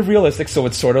 it's sort of realistic, so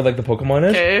it's sort of like the Pokemon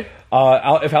is. Okay.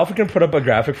 If Alfred can put up a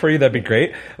graphic for you, that'd be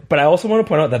great. But I also want to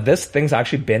point out that this thing's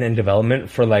actually been in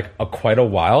development for like quite a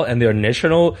while, and the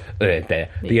initial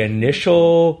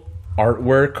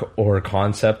artwork or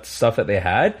concept stuff that they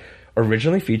had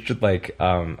originally featured like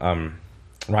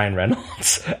Ryan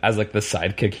Reynolds as like the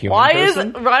sidekick human Why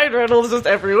person. is Ryan Reynolds just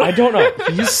everywhere? I don't know.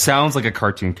 He just sounds like a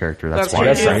cartoon character. That's That's why. true.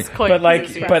 That's He right. is quite But like,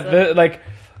 expressive. but the like,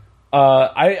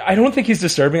 I don't think he's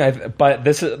disturbing. But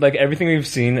this is like everything we've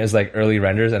seen is like early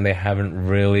renders, and they haven't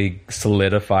really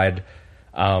solidified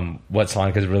what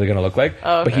Sonic is really going to look like.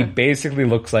 Oh, But he okay. basically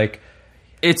looks like,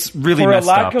 It's really for a messed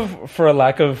lack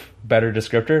up. of better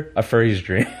descriptor, a furry's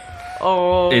dream.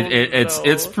 Oh,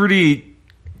 It's pretty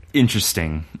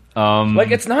interesting.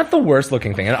 Like it's not the worst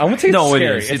looking thing, and I wouldn't say it's No, it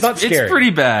scary. is. It's not scary. It's pretty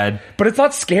bad. But it's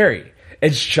not scary.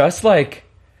 It's just like,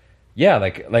 yeah,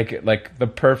 like the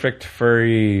perfect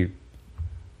furry.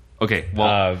 Okay, well,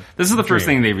 Uh, this is the first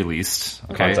dream. thing they released.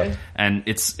 Okay, Concept. and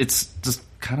it's just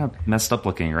kind of messed up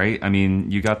looking, right? I mean,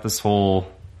 you got this whole.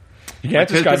 You can't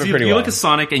describe it you, pretty you well. look at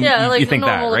Sonic and Yeah, you, like you think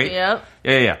that, normal right? looking, yeah.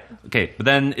 Yeah. Okay, but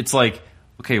then it's like,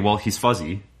 okay, well, he's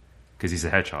fuzzy because he's a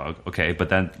hedgehog. Okay, but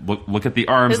then look at the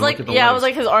arms. His and like, look at the yeah, I legs. was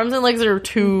like, his arms and legs are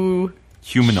too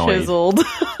humanoid, chiseled.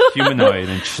 humanoid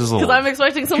and chiseled. Because I'm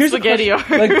expecting some Here's the spaghetti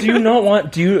question. art. Like, do you not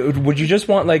want? Would you just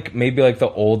want like maybe like the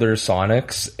older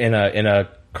Sonics in a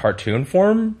cartoon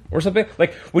form or something?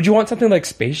 Like, would you want something like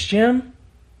Space Jam,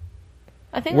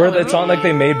 I think where that would it's not like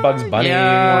they made Bugs Bunny,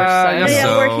 Yeah, I I guess guess Yeah,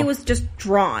 so. where he was just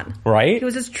drawn. right? He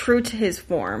was just true to his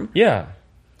form. Yeah.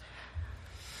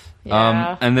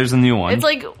 yeah. And there's a new one. It's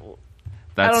like, I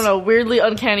That's- don't know, weirdly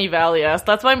Uncanny Valley-esque.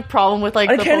 That's my problem with like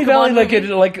Uncanny the Pokemon Valley, like movie.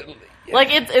 it, like Like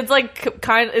it's like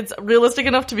it's realistic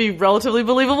enough to be relatively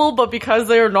believable, but because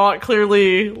they are not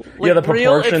clearly like, Yeah, the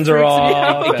real, it proportions are freaks me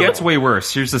off. out. It gets way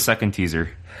worse. Here's the second teaser.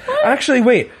 actually,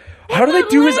 wait. How do they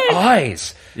do his Like-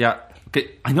 eyes? Yeah. Okay,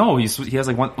 I know he has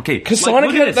like one. Okay, Because like,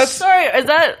 Sonic look at has- this. that's- Sorry, is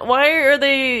that why are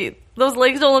they? Those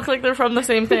legs don't look like they're from the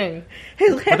same thing.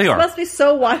 His lips they are. must be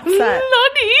so wide set.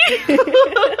 Nutty.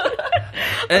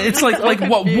 It's like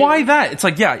what? Why that? It's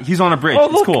like yeah, he's on a bridge. Oh,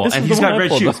 It's look, cool, this and is he's the got one I red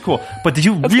pulled shoes. up. Cool, but did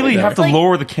you really way have to better.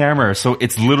 lower the camera so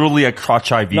it's literally a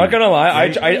crotch eye view? Not gonna lie,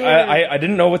 I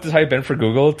didn't know what to type in for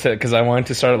Google because I wanted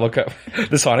to start to look up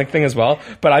the Sonic thing as well.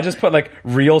 But I just put like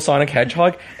real Sonic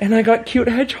Hedgehog, and I got cute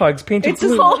hedgehogs painted It's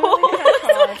just blue,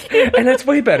 Oh, and it's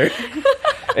way better.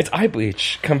 It's eye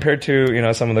bleach compared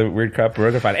to some of the weird crap we're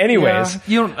gonna find. Anyways,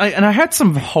 I had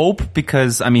some hope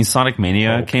because I mean Sonic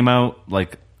Mania came out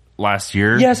like last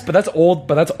year. yes, but that's old.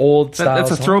 But that's old style. That's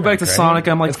a throwback to Sonic, Sonic.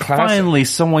 I'm like, It's classic. finally,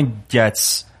 someone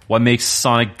gets what makes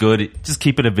Sonic good. Just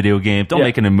keep it a video game. Don't Yeah.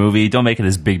 make it a movie. Don't make it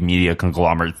this big media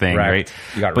conglomerate thing, Wrecked. right?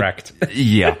 You got But- wrecked.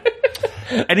 Yeah.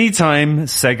 Anytime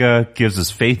Sega gives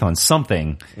us faith on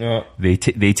something, Yeah. they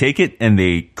take it and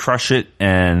they crush it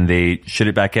and they shit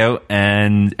it back out,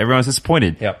 and everyone's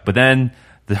disappointed. Yep. But then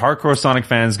the hardcore Sonic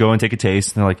fans go and take a taste,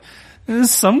 and they're like, "There's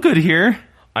some good here."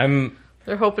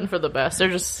 they're hoping for the best. They're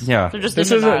just Yeah. They're just This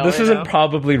in isn't denial this right isn't now.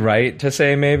 probably right to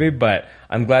say maybe, but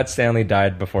I'm glad Stanley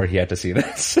died before he had to see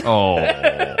this. Oh.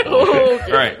 Oh,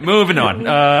 okay. All right, moving on.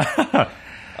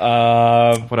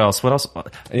 What else? What else?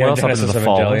 What Yeah, else happened in Genesis the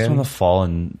fall? What's Evangelion. in the fall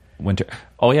and winter?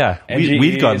 Oh yeah, NGE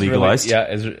weed got is legalized.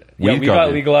 we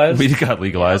got legalized. Weed got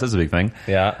legalized. That's a big thing.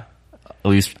 Yeah. At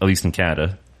least in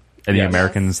Canada. Any Yes.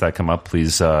 Americans that come up,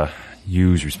 please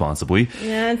use responsibly.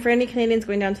 Yeah, and for any Canadians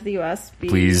going down to the U.S.,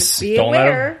 Please be don't let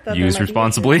aware that there Use might be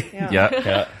responsibly. issues. Yeah.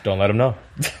 Yeah. Don't let him know.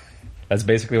 That's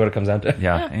basically what it comes down to.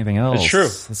 Yeah. Anything else? It's true.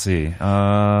 Let's see.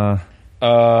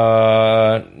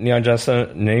 Neon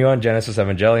Genesis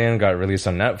Evangelion got released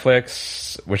on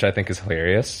Netflix, which I think is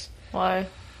hilarious. Why?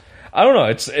 I don't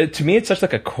know. To me, it's such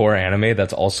like a core anime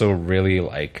that's also really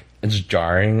like it's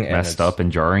jarring and Messed it's- up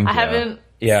and jarring. I haven't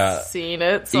seen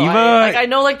it. So Eva- I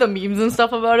know like the memes and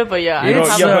stuff about it, but yeah, I don't It's,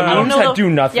 have but I don't memes know that do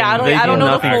nothing. Yeah, They I don't do know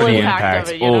the nothing full for the impact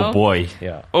of it. You know? Oh boy.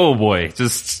 Yeah. Oh boy.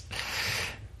 Just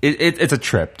it's a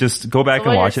trip. Just go back So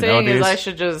and what watch it you're saying nowadays. is I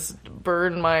should just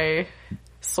burn my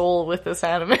soul with this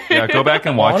anime. Yeah, go back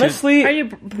and watch Honestly, Are you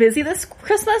busy this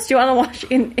Christmas? Do you want to watch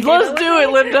in? Let's do it,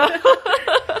 Linda.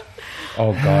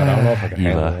 oh god, I don't know if I can it.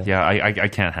 handle Eva. it. Yeah, I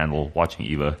can't handle watching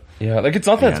Eva. Yeah, like it's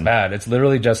not that it's Man. bad. It's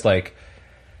literally just like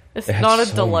It's It has not a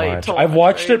so delight much. to watch. I've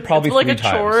watched right? it probably it's like 3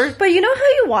 a chore. times. But you know how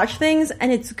you watch things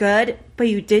and it's good, but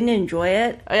you didn't enjoy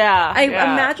it. Yeah, I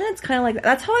yeah. imagine it's kind of like that.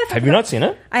 That's how I felt. Have you not seen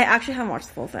it? I actually haven't watched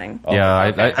the full thing. Yeah,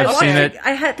 okay. I've watched seen it.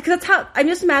 I had because that's how I'm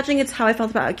just imagining it's how I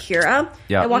felt about Akira.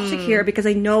 Yeah. I watched Akira because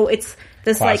I know it's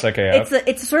this Classic like AF.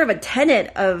 it's sort of a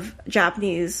tenet of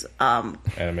Japanese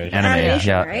Animation. animation,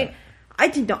 yeah. right? I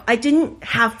didn't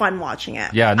have fun watching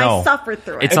it. Yeah, no. I suffered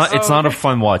through it. It's not a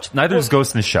fun watch. Neither is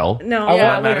Ghost in the Shell. no. I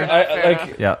Yeah, wa- fair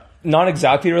enough. Yeah. not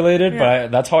exactly related, Yeah.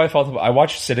 but that's how I felt. I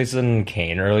watched Citizen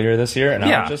Kane earlier this year, and I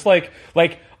Yeah. was just like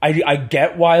I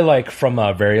get why, like from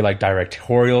a very like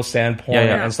directorial standpoint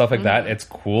Yeah. and stuff like that, it's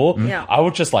cool. Yeah. I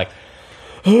was just like,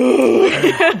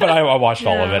 but I watched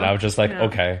all of it. Yeah. I was just like, Yeah.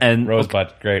 okay, And-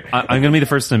 Rosebud, great. I'm gonna be the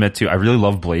first to admit too. I really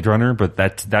love Blade Runner, but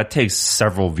that takes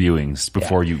several viewings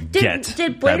before you get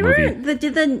Did that Blade movie. Runner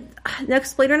did the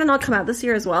next Blade Runner not come out this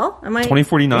year as well? Am I?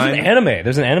 2049. There's an anime.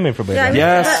 There's an anime for Blade Yeah, I Runner. mean-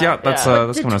 Yes, Yeah. yeah, that's Yeah.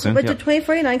 that's coming out soon. But Yeah. did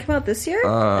 2049 come out this year?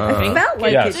 I felt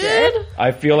like Yes. it did.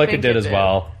 I feel like it think did it as did.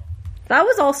 well. That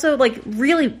was also like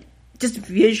really just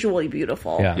visually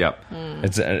beautiful. Yeah. Yep.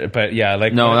 It's but yeah,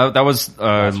 like No, that was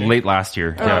year? late last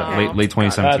year. Yeah, Oh. late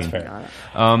 2017. that's fair.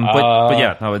 But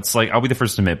yeah, no, it's like I'll be the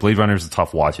first to admit Blade Runner is a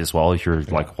tough watch as well if you're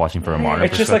like watching from a modern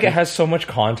It's just like it perspective. has so much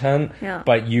content, Yeah.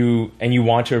 but you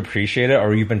want to appreciate it,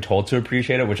 or you've been told to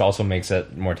appreciate it, which also makes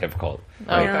it more difficult,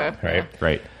 Okay. right?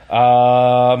 Right.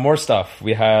 More stuff.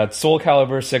 We had Soul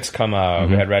Calibur 6 come out.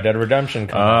 We had Red Dead Redemption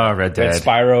come out. Red We had Dead.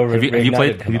 Spyro. Have you Reignited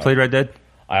played? come Have you out. played Red Dead?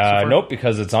 Nope,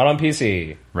 because it's not on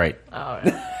PC. Right. Oh,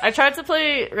 yeah. I tried to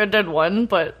play Red Dead 1,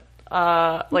 but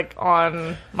like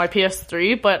on my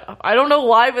PS3, but I don't know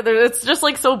why, but it's just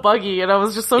like so buggy, and I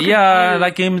was just so confused. Yeah,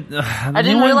 that game. I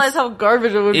didn't realize how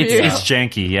garbage it would it's, be. it's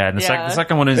janky. Yeah, and the Yeah.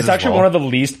 second one is It's as actually well. one of the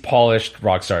least polished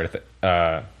Rockstar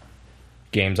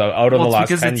games out of the Well, it's last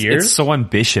because 10 years. It's so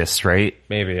ambitious, right?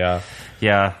 Maybe, yeah.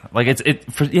 Yeah, like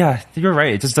yeah, you're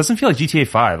right. It just doesn't feel like GTA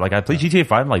 5. Like I played GTA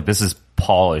 5, I'm like this is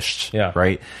polished. Yeah.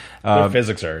 right. The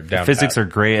physics are down. Physics are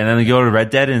great, and then you go to Red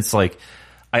Dead, and it's like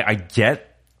I get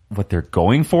what they're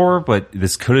going for, but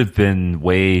this could have been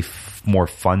way more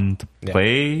fun to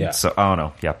play. Yeah. So I don't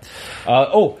know.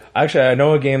 Yeah, Actually, I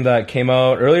know a game that came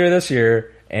out earlier this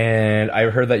year, and I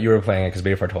heard that you were playing it because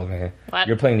Bayfar told me. What?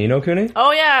 You're playing Ni no Kuni?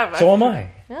 Oh yeah. So am I.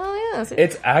 Oh yeah.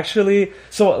 It's actually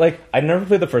so like I never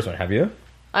played the first one. Have you?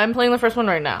 I'm playing the first one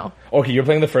right now. Okay, you're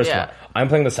playing the first Yeah. one. I'm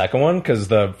playing the second one because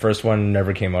the first one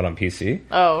never came out on PC.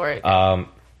 Oh right.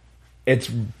 It's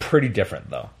pretty different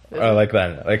though. Like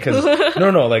then, like because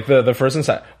no, like the first and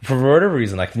second for whatever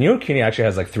reason, like Ni no Kuni actually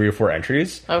has like 3 or 4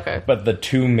 entries. Okay. But the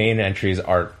 2 main entries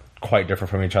are quite different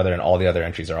from each other, and all the other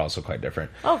entries are also quite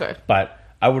different. Okay. But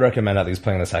I would recommend at least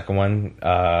playing the second one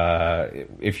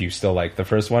if you still like the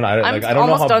first one. I don't know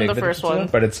almost how done big the the first difference one.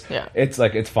 is, but it's Yeah. it's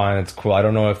like it's fun. It's cool. I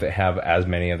don't know if they have as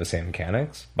many of the same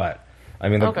mechanics, but I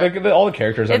mean, Okay. all the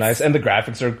characters are It's- nice and the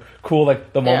graphics are cool.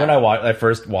 Like the moment Yeah. I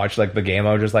first watched like the game,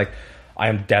 I was just like, I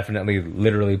am definitely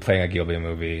literally playing a Ghibli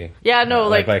movie. Yeah, no,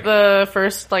 like the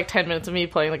first like 10 minutes of me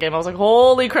playing the game, I was like,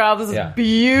 "Holy crap, this is Yeah.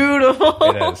 beautiful!"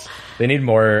 It is. They need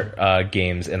more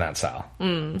games in that style. I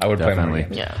would play more Definitely.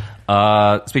 games.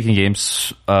 Yeah. speaking of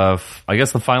games, I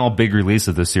guess the final big release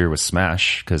of this year was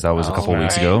Smash because that was a couple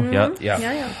weeks ago. Yeah,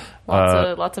 Yeah.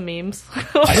 Lots of memes.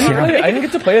 I didn't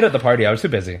get to play it at the party. I was too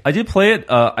busy. I did play it.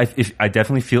 I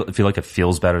definitely feel like it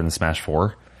feels better than Smash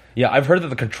 4. Yeah, I've heard that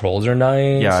the controls are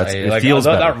nice. Yeah, it feels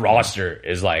that better. roster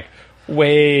is like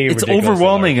way. It's ridiculously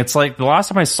overwhelming. large. It's like the last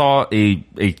time I saw a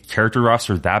character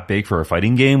roster that big for a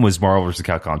fighting game was Marvel vs.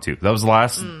 Capcom 2. That was the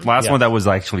last Yes. one that was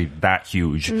actually that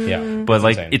huge. Yeah, But it's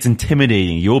like insane. it's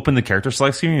intimidating. You open the character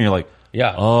select screen and you're like,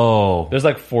 Yeah. oh, There's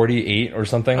like 48 or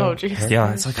something. Oh, jeez.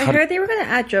 yeah. It's like I heard they were going to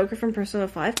add Joker from Persona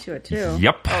 5 to it too.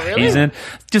 Yep. Oh, really? He's in.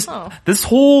 Just this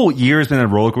whole year has been a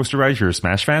roller coaster ride if you're a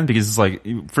Smash fan because it's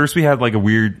like first we had like a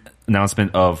weird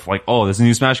announcement of like, oh, there's a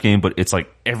new Smash game, but it's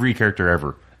like every character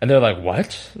ever. And they're like,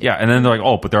 what? Yeah, and then they're like,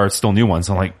 oh, but there are still new ones.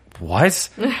 I'm like, what?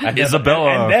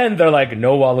 Isabella. And then they're like,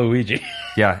 no Waluigi.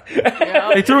 Yeah.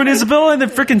 They threw in Isabella and the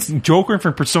freaking Joker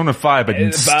from Persona 5, but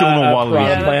still no Waluigi.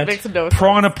 Yeah, that Plant. makes no sense.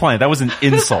 Piranha Plant. That was an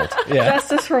insult. Yeah.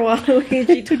 Justice for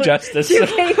Waluigi. Justice.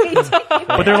 2K18.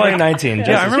 But they're like 19.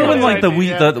 Yeah, I remember when like I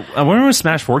remember when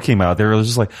Smash 4 came out, they were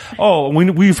just like, "Oh,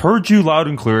 we've heard you loud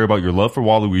and clear about your love for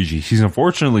Waluigi. He's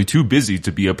unfortunately too busy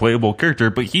to be a playable character,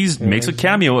 but he makes a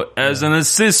cameo as an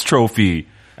assist trophy."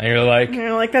 And you're like,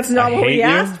 You're like, that's not I what hate we you.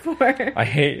 asked for. I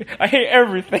hate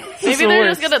everything. This is Maybe the they're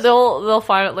worst. just gonna they'll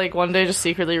find it like one day just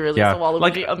secretly release Yeah, the Waluigi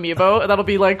like- amiibo and that'll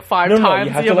be like 5 No, times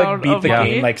you have the to like amount beat of the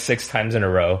money. game like 6 times in a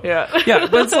row. Yeah. Yeah,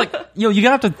 but it's like, you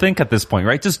have to think at this point,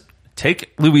 right? Just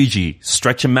take Luigi,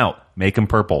 stretch him out, make him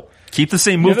purple. Keep the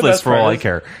same You know move the list best for all part I is-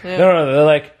 care. No, they're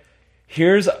like,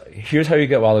 here's how you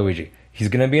get Waluigi. He's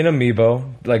gonna be an amiibo,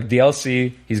 like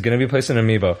DLC. He's gonna be placed in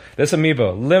amiibo. This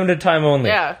amiibo, limited time only.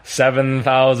 Yeah.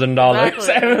 $7,000.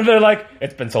 Exactly. And they're like,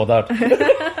 it's been sold out.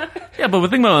 Yeah, but the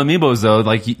thing about amiibos though,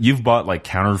 like you've bought like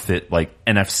counterfeit like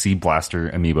NFC blaster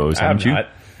amiibos, haven't you? not.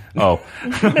 Oh,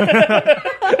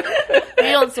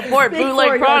 We don't support Speak bootleg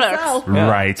for products. yourself.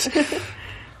 right.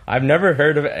 I've never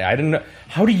heard of it. I didn't know.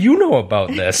 How do you know about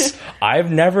this?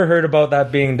 I've never heard about that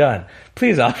being done.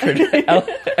 Please, Alfred,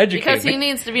 educate Because he me.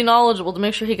 needs to be knowledgeable to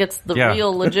make sure he gets the Yeah.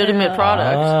 real legitimate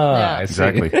product. Ah, Yeah. I see.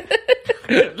 Exactly.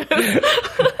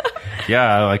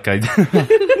 Yeah, like I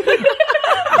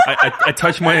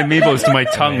touch my amiibos to my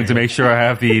tongue to make sure I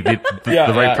have the right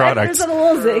yeah. products. There's a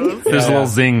little zing. There's a little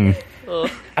zing.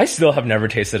 I still have never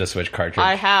tasted a Switch cartridge.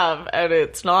 I have, and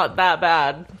it's not that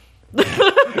bad.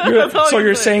 So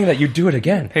you're saying that you do it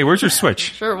again? Hey, where's your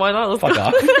Switch? Sure, why not? Let's Fuck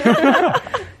off.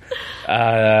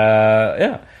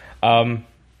 Yeah.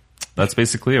 That's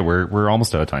basically it. We're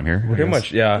almost out of time here. Pretty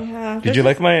much, yeah. Yeah, Did this you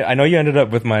like my? I know you ended up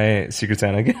with my Secret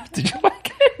Santa gift. Did you like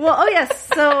it? Well, oh yes.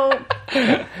 So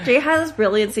Jay had this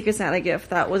brilliant Secret Santa gift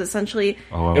that was essentially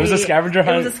Oh. It was a scavenger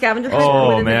hunt. It was a scavenger hunt. Oh,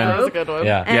 within the man. That was a group. good one.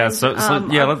 Yeah. And, Yeah, so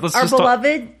yeah, let's our just talk-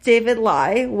 beloved David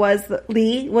Lee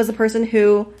was the person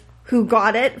who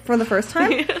got it for the first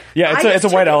time. Yeah, I it's a just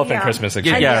white took it, elephant yeah. Christmas Yeah,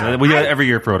 exchange. yeah, we get it every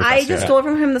year for Odafest. I just yeah. stole it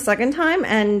from him the second time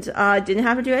and didn't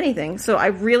have to do anything. So I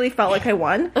really felt like I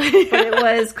won. But it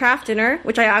was craft dinner,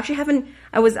 which I actually haven't.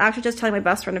 I was actually just telling my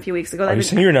best friend a few weeks ago Are you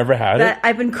saying you never had that it?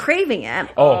 I've been craving it.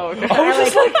 Oh, okay.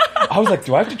 I was like,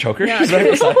 do I have to choke her? She's right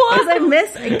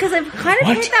beside. Because I've kind of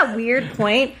hit that weird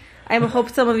point. I hope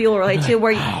some of you will relate to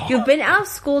where you've been out of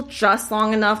school just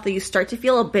long enough that you start to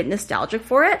feel a bit nostalgic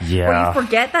for it. Yeah. Where you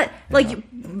forget that,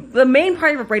 the main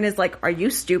part of your brain is like, are you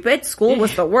stupid? School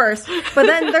was the worst. But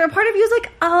then there a part of you is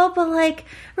like, oh, but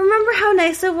remember how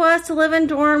nice it was to live in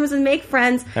dorms and make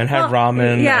friends And have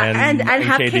ramen and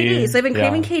have KD. KD. So I've been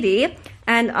craving Yeah. KD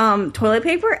and toilet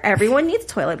paper. Everyone needs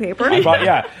toilet paper. I bought,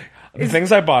 yeah. The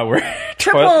things I bought were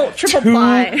Triple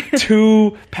ply.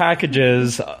 two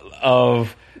packages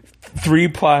of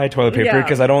 3-ply toilet paper Yeah.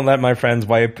 because I don't let my friends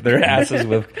wipe their asses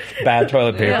with bad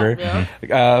toilet paper.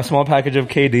 Yeah. A small package of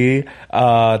KD.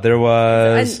 There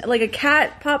was And like a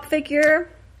cat pop figure.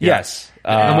 yes.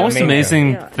 The most main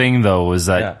amazing Yeah. thing, though, was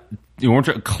that Yeah. you weren't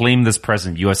to claim this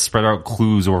present. You had spread out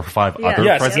clues over 5 Yeah. other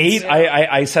Yes, presents. 8.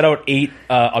 I set out 8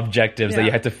 objectives that Yeah.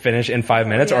 you had to finish in 5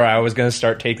 minutes, or Yeah. I was going to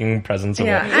start taking presents away.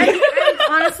 Yeah, and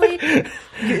honestly,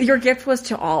 your gift was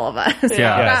to all of us.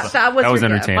 Yeah. that was That was your gift.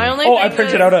 entertaining. My only Oh, I thing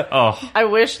printed is, out a. Oh, I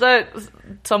wish that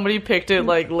somebody picked it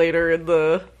later in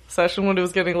the session when it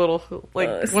was getting a little when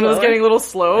it was slower? getting a little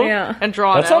slow Yeah. and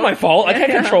drawn That's out. not my fault. I can't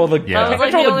control the. Yeah. I That was,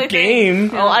 control the only game.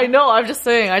 thing. Oh, I know. I'm just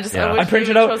saying. I wish I I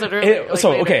printed they out. chose it early,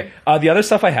 later. Okay. The other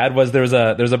stuff I had was there was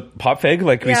a pop fig,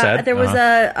 like we Yeah, said. there was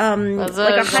That's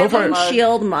like a a Highland mug.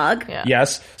 Shield mug. Yeah.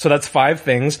 Yes. So that's 5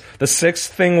 things. The 6th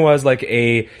thing was like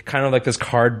a kind of like this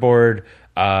cardboard.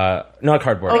 Not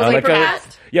cardboard. Oh, it's like like paper a,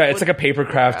 craft? yeah, it's like a paper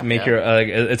craft. craft, Make yeah.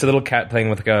 your. It's a little cat playing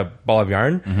with like a ball of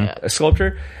yarn, a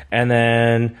sculpture, and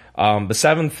then the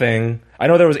 7th thing. I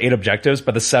know there was 8 objectives,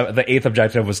 but the 8th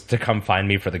objective was to come find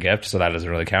me for the gift, so that doesn't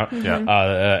really count. Yeah.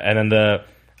 And then the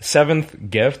 7th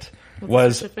gift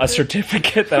was a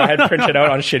certificate that I had printed out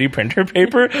on shitty printer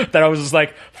paper that I was just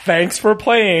like, thanks for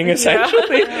playing,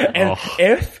 essentially. And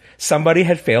if somebody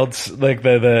had failed, like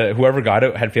the whoever got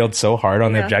it had failed so hard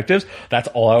on the Yeah. objectives, that's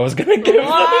all I was gonna give them.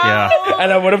 yeah.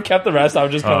 And I would have kept the rest. I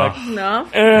was just kind of like,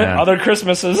 No. other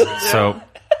Christmases. So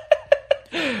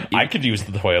I could use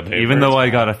the toilet paper. even though I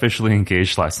got officially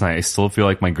engaged last night, I still feel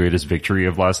like my greatest victory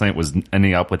of last night was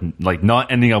ending up with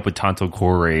not ending up with Tanto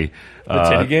Corey,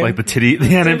 titty game? like the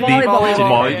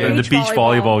volleyball the beach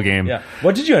volleyball game. Yeah.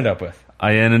 What did you end up with?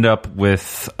 I ended up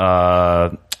with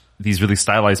these really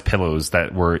stylized pillows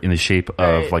that were in the shape of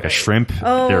Right, like a right. shrimp.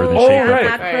 Oh, They're in the Oh, shape right.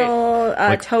 of mackerel.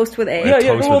 pillow, toast with egg. Yeah,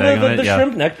 yeah. Toast Well, with egg on the it, yeah.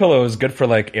 shrimp neck pillow is good for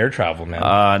like air travel,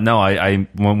 man. No, I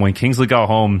when Kingsley got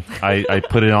home, I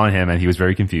put it on him, and he was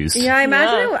very confused. Yeah, I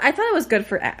imagine. Yeah. I thought it was good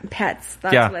for pets. That's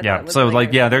what I yeah, thought yeah. it was So really like,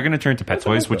 good. yeah, they're gonna turn to pet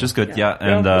toys, which is good. Yeah,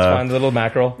 Yeah, and that's fine. The little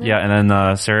mackerel. yeah, and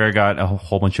then Sarah got a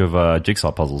whole bunch of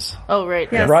jigsaw puzzles. Oh, right.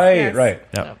 Yes. Right, Yes. right.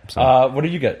 Yeah. So. What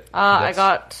did you get? I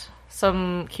got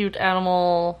some cute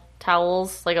animal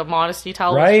towels, like a modesty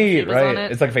towel. with some Right, cubes right. on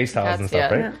it. It's like face towels and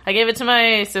stuff, right? I gave it to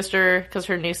my sister because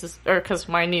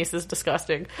my niece is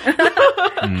disgusting. She's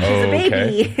a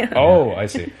baby. Oh, I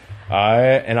see.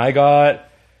 I got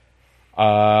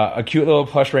a cute little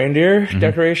plush reindeer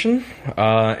decoration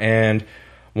and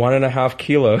 1.5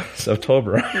 kilos of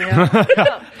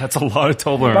Toblerone. That's a lot of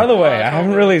Toblerone. By the way, I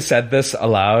haven't really said this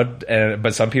aloud,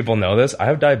 but some people know this. I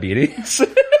have diabetes, so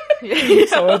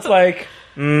it's like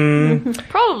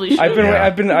Probably should.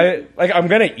 I'm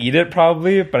gonna eat it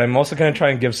probably, but I'm also gonna try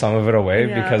and give some of it away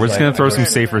Yeah. because We're just like, gonna throw some Yeah.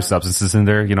 safer substances in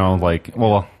there, you know, like,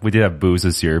 well, we did have booze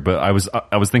this year, but I was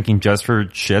thinking just for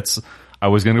shits, I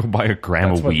was gonna go buy a gram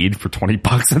That's of what- weed for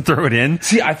 $20 and throw it in.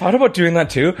 See, I thought about doing that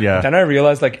too. Yeah. Then I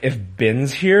realized, like, if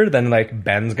Ben's here, then, like,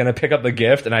 Ben's gonna pick up the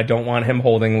gift, and I don't want him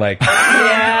holding, like,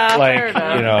 yeah, like, fair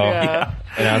enough. you know, Yeah.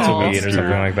 an ounce of Aw. weed or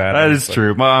something like that. That It's is like-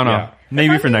 true. Well, I don't know. Yeah. Maybe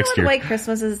Fun for thing next about year. White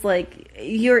Christmas is like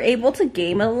you're able to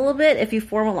game it a little bit if you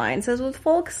form alliances with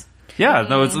folks. Yeah,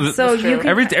 no, it's So true. you can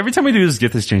every time we do this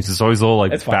gift exchange, there's always little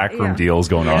like It's fun. backroom Yeah. deals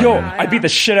going on. Yo, Yeah. I beat the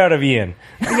shit out of Ian.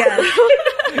 yeah.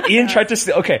 Ian tried to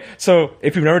steal. Okay, so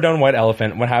if you've never done White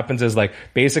Elephant, what happens is like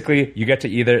basically you get to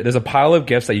either there's a pile of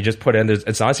gifts that you just put in.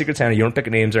 It's not a Secret Santa. You don't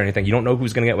pick names or anything. You don't know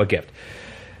who's gonna get what gift.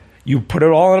 You put it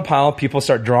all in a pile. People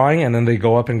start drawing, and then they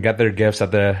go up and get their gifts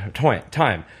at the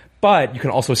time. But you can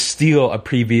also steal a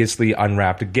previously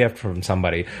unwrapped gift from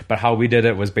somebody. But how we did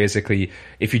it was basically,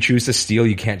 if you choose to steal,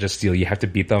 you can't just steal. You have to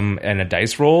beat them in a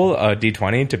dice roll, a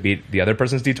D20, to beat the other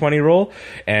person's D20 roll.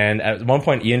 And at one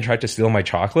point, Ian tried to steal my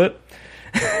chocolate.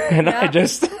 And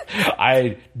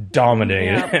I dominated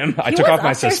Yeah. him. I He took was off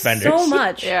my up there suspenders. so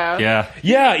much. Yeah. Yeah.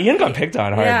 Yeah, Ian got picked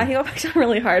on hard. Yeah, he got picked on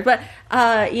really hard. But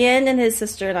Ian and his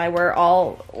sister and I were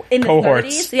all in the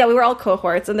Cohorts. 30s. Yeah, we were all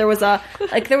cohorts, and there was a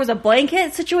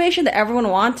blanket situation that everyone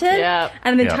wanted. Yeah.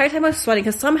 And the Yeah. entire time I was sweating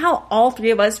because somehow all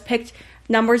three of us picked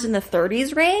numbers in the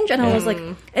 30s range, and I was like,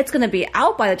 it's going to be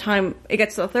out by the time it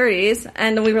gets to the 30s.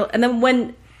 And then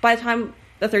when by the time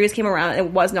the 30s came around, it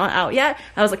was not out yet.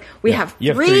 I was like, we have You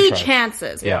have three three tries.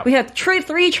 chances. Yeah. We have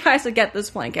three tries to get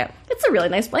this blanket. It's a really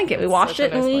nice blanket. We washed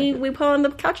such it a and nice we blanket. put it on the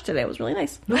couch today. It was really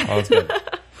nice. Oh, that's good.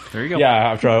 There you go. Yeah,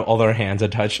 after all their hands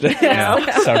had touched it.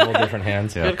 Several different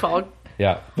hands. Good call.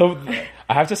 Yeah.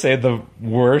 I have to say, the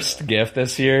worst gift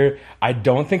this year, I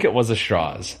don't think it was the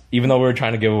straws. Even though we were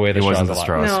trying to give away the It straws wasn't a the lot.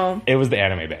 straws. No. It was the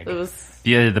anime bag. It was.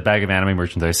 Yeah, the bag of anime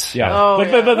merchandise. Yeah. Oh, Like,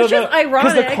 yeah. Which is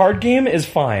ironic. Because the card game is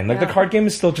fine. Like, the card game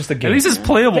is still just a game. At least it's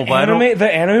playable, the but I don't...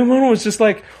 anime one was just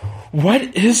like, what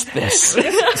is this? See,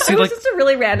 It was like, just a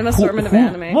really random assortment of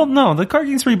anime. Well, no, the card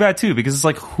game's pretty bad too, because it's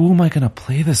like, who am I going to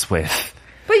play this with?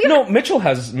 but you No, Mitchell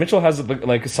has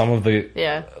like some of the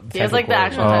Yeah. He has like the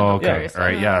actual Oh, type okay. of All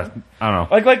right, yeah. I don't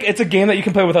know. like it's a game that you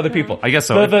can play with other people. I guess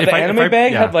so. The If I- anime if I-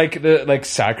 bag yeah. had like the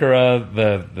Sakura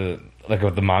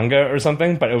the manga or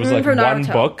something, but it was like for one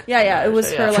Naruto. book Yeah, it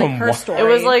was Yeah. her From her what- story. It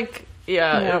was like,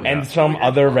 yeah. and some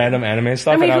other random anime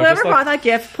stuff. I mean, and was whoever just like, bought that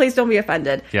gift, please don't be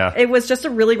offended. Yeah. It was just a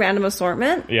really random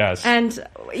assortment. Yes. And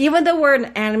even though we're an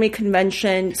anime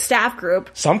convention staff group,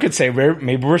 some could say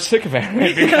maybe we're sick of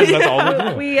anime because that's all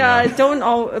we do. we don't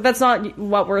all. That's not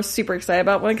what we're super excited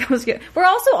about when it comes to. We're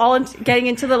also all getting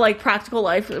into the like practical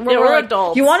life. Where we're like,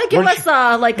 adults. You want to give We're us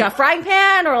like a frying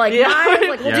pan or like Yeah. knives?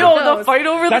 Like, we'll Yeah. do Yo, those. the fight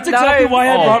over That's the exactly knives. why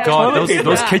I Oh, brought God, toilet those paper.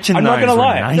 those kitchen I'm not knives gonna were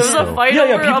lie. nice, There was a though. fight Yeah,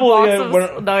 yeah, over people, a box yeah, of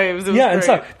were- knives. It was Yeah, and great.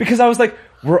 stuff because I was like,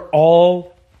 we're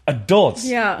all adults.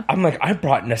 Yeah. I'm like, I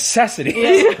brought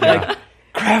necessities like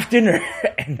craft dinner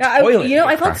and Yeah, toilet.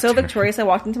 I felt so victorious. I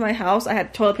walked into my house. I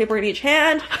had toilet paper in each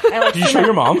hand. I, like, Did you show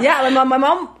your mom? Yeah, my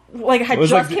mom like had was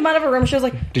just like- came out of her room. She was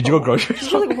like, Did you go grocery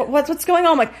She was like, what's going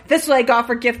on? I'm like, this is what I got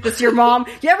for gift this year, Mom.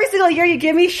 Every single year you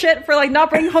give me shit for like not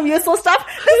bringing home useful stuff.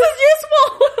 This is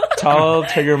useful.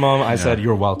 Tell your mom I said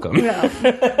you're welcome.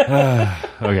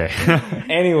 Okay.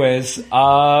 Anyways,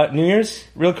 New Year's,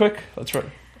 real quick. Let's run.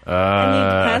 Any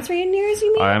plans for your New Year's,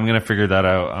 you mean? I'm going to figure that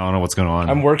out. I don't know what's going on.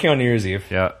 I'm working on New Year's Eve.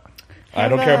 yeah. I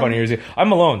don't care about New Year's Eve.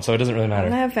 I'm alone, so it doesn't really I matter.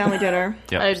 have family dinner.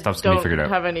 Yeah, I stuff's going to don't be figured out.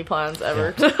 have any plans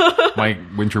ever. My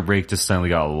winter break just suddenly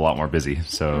got a lot more busy,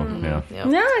 so yeah. Yeah.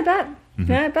 Yeah, I bet.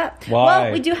 Yeah, I bet. Why?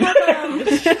 Well, we do have.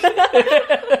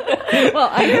 Well,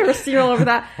 I'm gonna steal over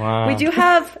that. Wow. We do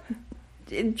have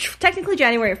technically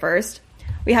January 1st.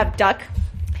 We have duck.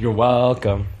 You're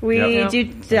welcome. We Yep. do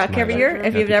duck my every bad. year.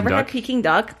 If Yeah, you've never Peking had duck. Peking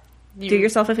duck, You do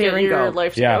yourself a favor get and your go.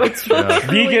 life Yeah. together.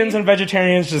 Vegans and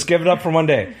vegetarians, just give it up for one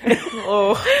day.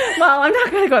 Oh. Well, I'm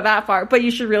not going to go that far, but you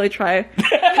should really try.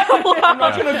 I'm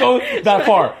not going to go that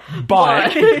far,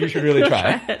 but you should really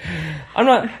try. I'm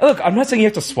not saying you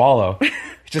have to swallow.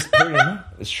 Just put it in your mouth.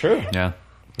 It's true. Yeah.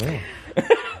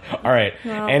 All right.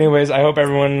 Anyways, I hope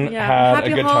everyone Yeah. had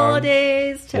Happy a good time.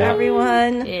 holidays to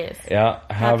everyone. Yes. Yeah.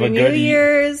 Have Happy a New good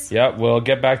Year's. Yeah, we'll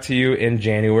get back to you in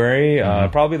January,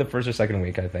 probably the first or second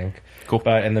week, I think. Cool.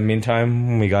 But in the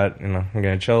meantime, we're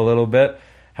gonna chill a little bit,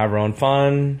 have our own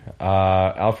fun.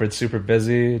 Alfred's super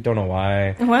busy, don't know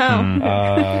why.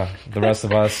 Wow. The rest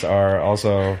of us are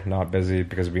also not busy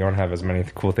because we don't have as many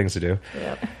cool things to do.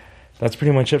 Yep. That's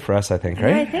pretty much it for us, I think, I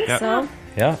right? think Yep. so.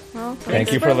 Yeah. Well, Thank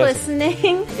thanks you for for listening.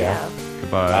 listening. Yeah.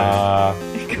 Goodbye.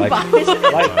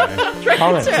 Like,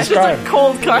 comment, subscribe.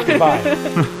 Cold card.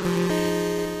 Goodbye.